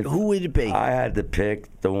like that. Who would it be? I had to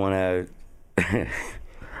pick the one that...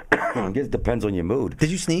 I guess it depends on your mood. Did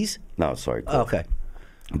you sneeze? No, sorry. Oh, okay.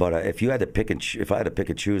 But if I had to pick and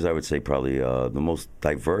choose, I would say probably the most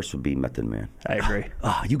diverse would be Method Man. I agree.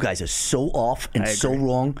 Oh, you guys are so off and so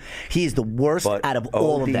wrong. He is the worst out of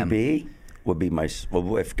all of them. ODB would be my...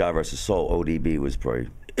 Well, if God rest his soul, ODB was probably...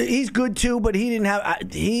 He's good too, but he didn't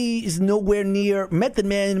have... he's nowhere near... Method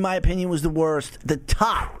Man, in my opinion, was the worst. The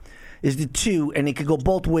top is the two, and it could go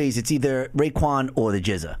both ways. It's either Raekwon or the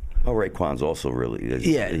GZA. Oh, Raekwon's also really...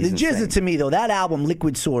 the GZA to me, though, that album,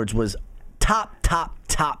 Liquid Swords, was top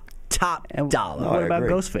and dollar. What about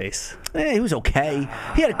Ghostface? He was okay.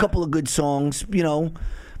 He had a couple of good songs,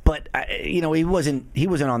 but he wasn't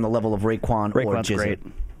on the level of Raekwon or GZA. Great.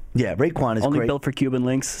 Yeah, Raekwon is only great. Built for Cuban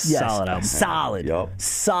links. Yes. Solid album.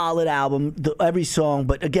 Solid album. Every song,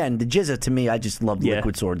 but again, the GZA to me, I just loved the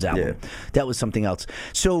Liquid Swords album. Yeah. That was something else.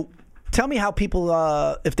 So, tell me how people,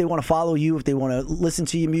 if they want to follow you, if they want to listen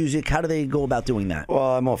to your music, how do they go about doing that?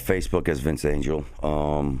 Well, I'm on Facebook as Vince Angel.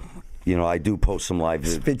 I do post some live.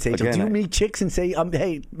 Vince Angel. Do you meet chicks and say,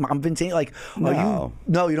 "Hey, I'm Vince Angel"? Like,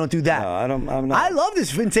 no, you don't do that. No, I'm not. I love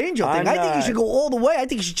this Vince Angel thing. I think you should go all the way. I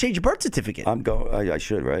think you should change your birth certificate. I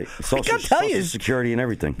should, right? Social security and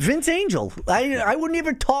everything. Vince Angel. I wouldn't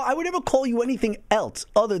even talk. I would never call you anything else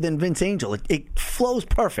other than Vince Angel. It flows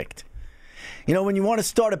perfect. When you want to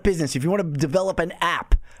start a business, if you want to develop an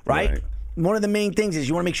app, right? one of the main things is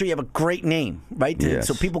you want to make sure you have a great name, right? Yes.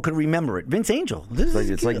 So people can remember it. Vince Angel.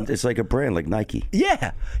 It's like a brand, like Nike.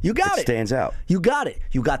 Yeah, you got it. It stands out. You got it.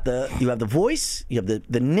 You have the voice. You have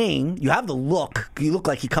the name. You have the look. You look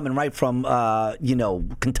like you're coming right from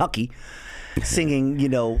Kentucky, singing.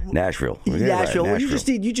 Nashville. Nashville. Right,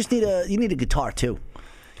 You just need a guitar too.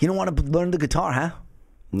 You don't want to learn the guitar, huh?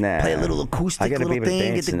 Nah. Play a little acoustic, little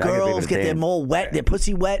thing. Get the I girls, get them all wet, their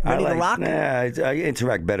pussy wet, ready to rock. Nah, I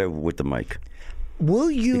interact better with the mic. Will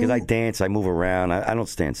you? Because I dance, I move around. I don't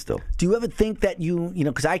stand still. Do you ever think that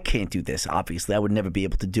because I can't do this, obviously. I would never be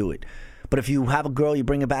able to do it. But if you have a girl, you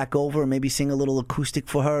bring her back over and maybe sing a little acoustic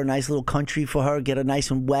for her, a nice little country for her, get her nice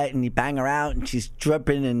and wet, and you bang her out, and she's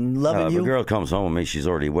dripping and loving you. If a girl comes home with me, she's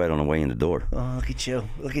already wet on the way in the door. Oh, look at you.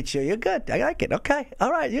 Look at you. You're good. I like it. Okay. All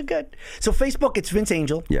right. You're good. So Facebook, it's Vince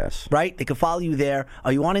Angel. Yes. Right? They can follow you there.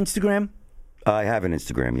 Are you on Instagram? I have an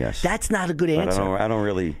Instagram, yes. That's not a good answer. I don't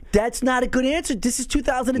really. That's not a good answer. This is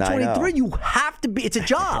 2023. You have to be. It's a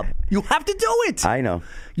job. You have to do it. I know.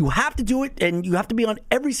 You have to do it, and you have to be on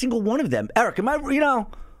every single one of them. Eric, am I?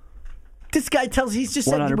 This guy he's just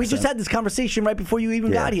 100%. Said. We just had this conversation right before you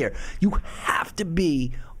even got here. You have to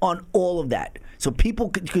be on all of that. So people,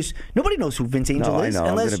 because nobody knows who Vince Angel is. I know.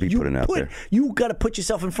 Unless I'm going to be putting out there. You got to put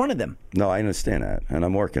yourself in front of them. No, I understand that, and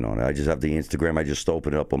I'm working on it. I just have the Instagram. I just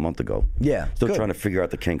opened it up a month ago. Yeah, still trying to figure out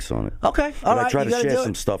the kinks on it. Okay, all right. I try to share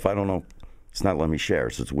some stuff. I don't know. It's not letting me share,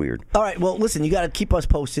 so it's weird. All right, well, listen, you got to keep us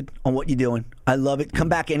posted on what you're doing. I love it. Come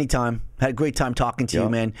back anytime. Had a great time talking to you,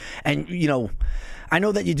 man. And I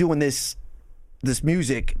know that you're doing this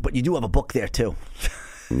music, but you do have a book there too.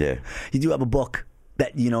 Yeah, you do have a book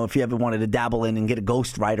that, if you ever wanted to dabble in and get a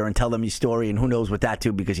ghostwriter and tell them your story, and who knows with that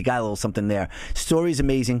too, because you got a little something there. Story is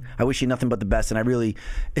amazing. I wish you nothing but the best, and I really,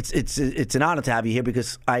 it's an honor to have you here,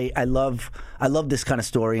 because I love this kind of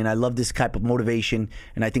story, and I love this type of motivation,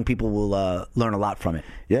 and I think people will learn a lot from it.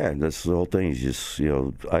 Yeah, that's the whole thing. Is just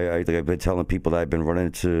I think I've been telling people that I've been running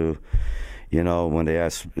into, when they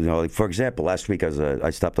ask, like, for example, last week I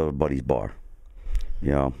stopped at a buddy's bar,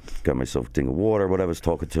 got myself a thing of water, whatever, was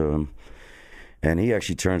talking to him. And he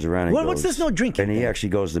actually turns around and goes, what's this no drinking? And he actually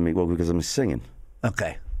goes to me, well, because I'm singing.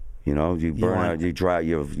 Okay. You burn out, you dry out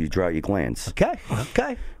your glands.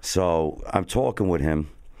 Okay. So I'm talking with him,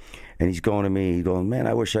 and he's going to me, he's going, man,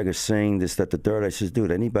 I wish I could sing this, that, the third. I says, dude,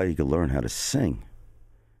 anybody could learn how to sing.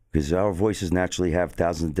 Because our voices naturally have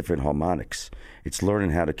thousands of different harmonics. It's learning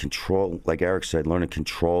how to control, like Eric said, learning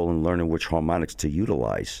control and learning which harmonics to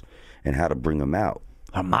utilize and how to bring them out.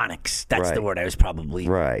 Harmonics. That's the word I was probably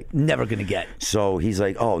never going to get. So he's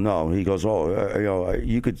like, oh, no. He goes,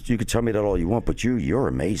 you could tell me that all you want, but you're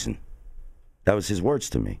amazing. That was his words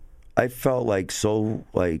to me. I felt so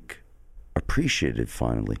appreciated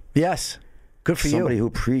finally. Yes. Good for Somebody who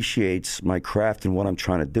appreciates my craft and what I'm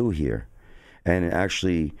trying to do here. And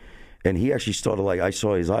he actually started, I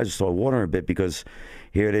saw his eyes started watering a bit, because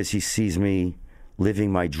here it is, he sees me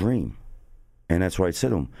living my dream. And that's why I said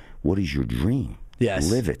to him, what is your dream?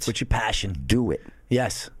 Yes. Live it. What's your passion? Do it.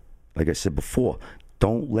 Yes. Like I said before,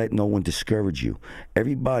 don't let no one discourage you.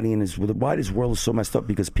 Everybody why this world is so messed up,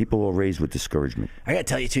 because people are raised with discouragement. I got to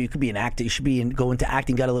tell you, too, you could be an actor. You should go into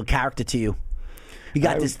acting, got a little character to you. You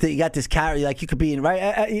got this character, like you could be in,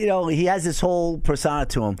 right? He has this whole persona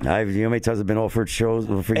to him. You know how many times I've been offered shows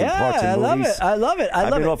for parts of movies? I love it.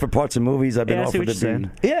 I've been offered parts of movies. I've been offered to be.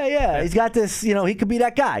 Yeah. He's got this, he could be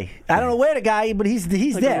that guy. I don't know where the guy, but he's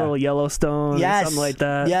like there. A little Yellowstone, something like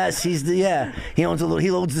that. Yes, he owns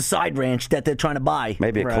he owns the side ranch that they're trying to buy.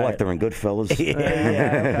 Maybe a collector in Goodfellas.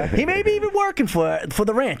 Okay. He may be even working for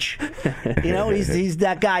the ranch. He's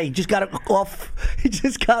that guy. He just got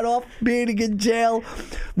off being in jail.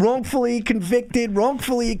 Wrongfully convicted,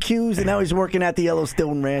 wrongfully accused, and now he's working at the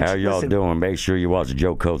Yellowstone Ranch. How y'all doing? Make sure you watch the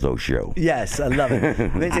Joe Cozzo show. Yes, I love it.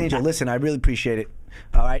 Vince Angel, listen, I really appreciate it.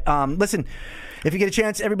 All right. Listen, if you get a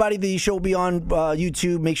chance, everybody, the show will be on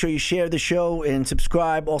YouTube. Make sure you share the show and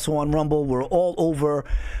subscribe. Also on Rumble. We're all over,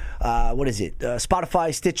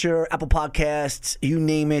 Spotify, Stitcher, Apple Podcasts, you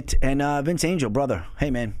name it. And Vince Angel, brother,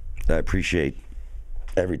 hey, man. I appreciate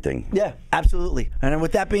everything. Yeah, absolutely. And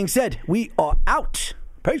with that being said, we are out.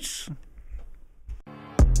 Peace.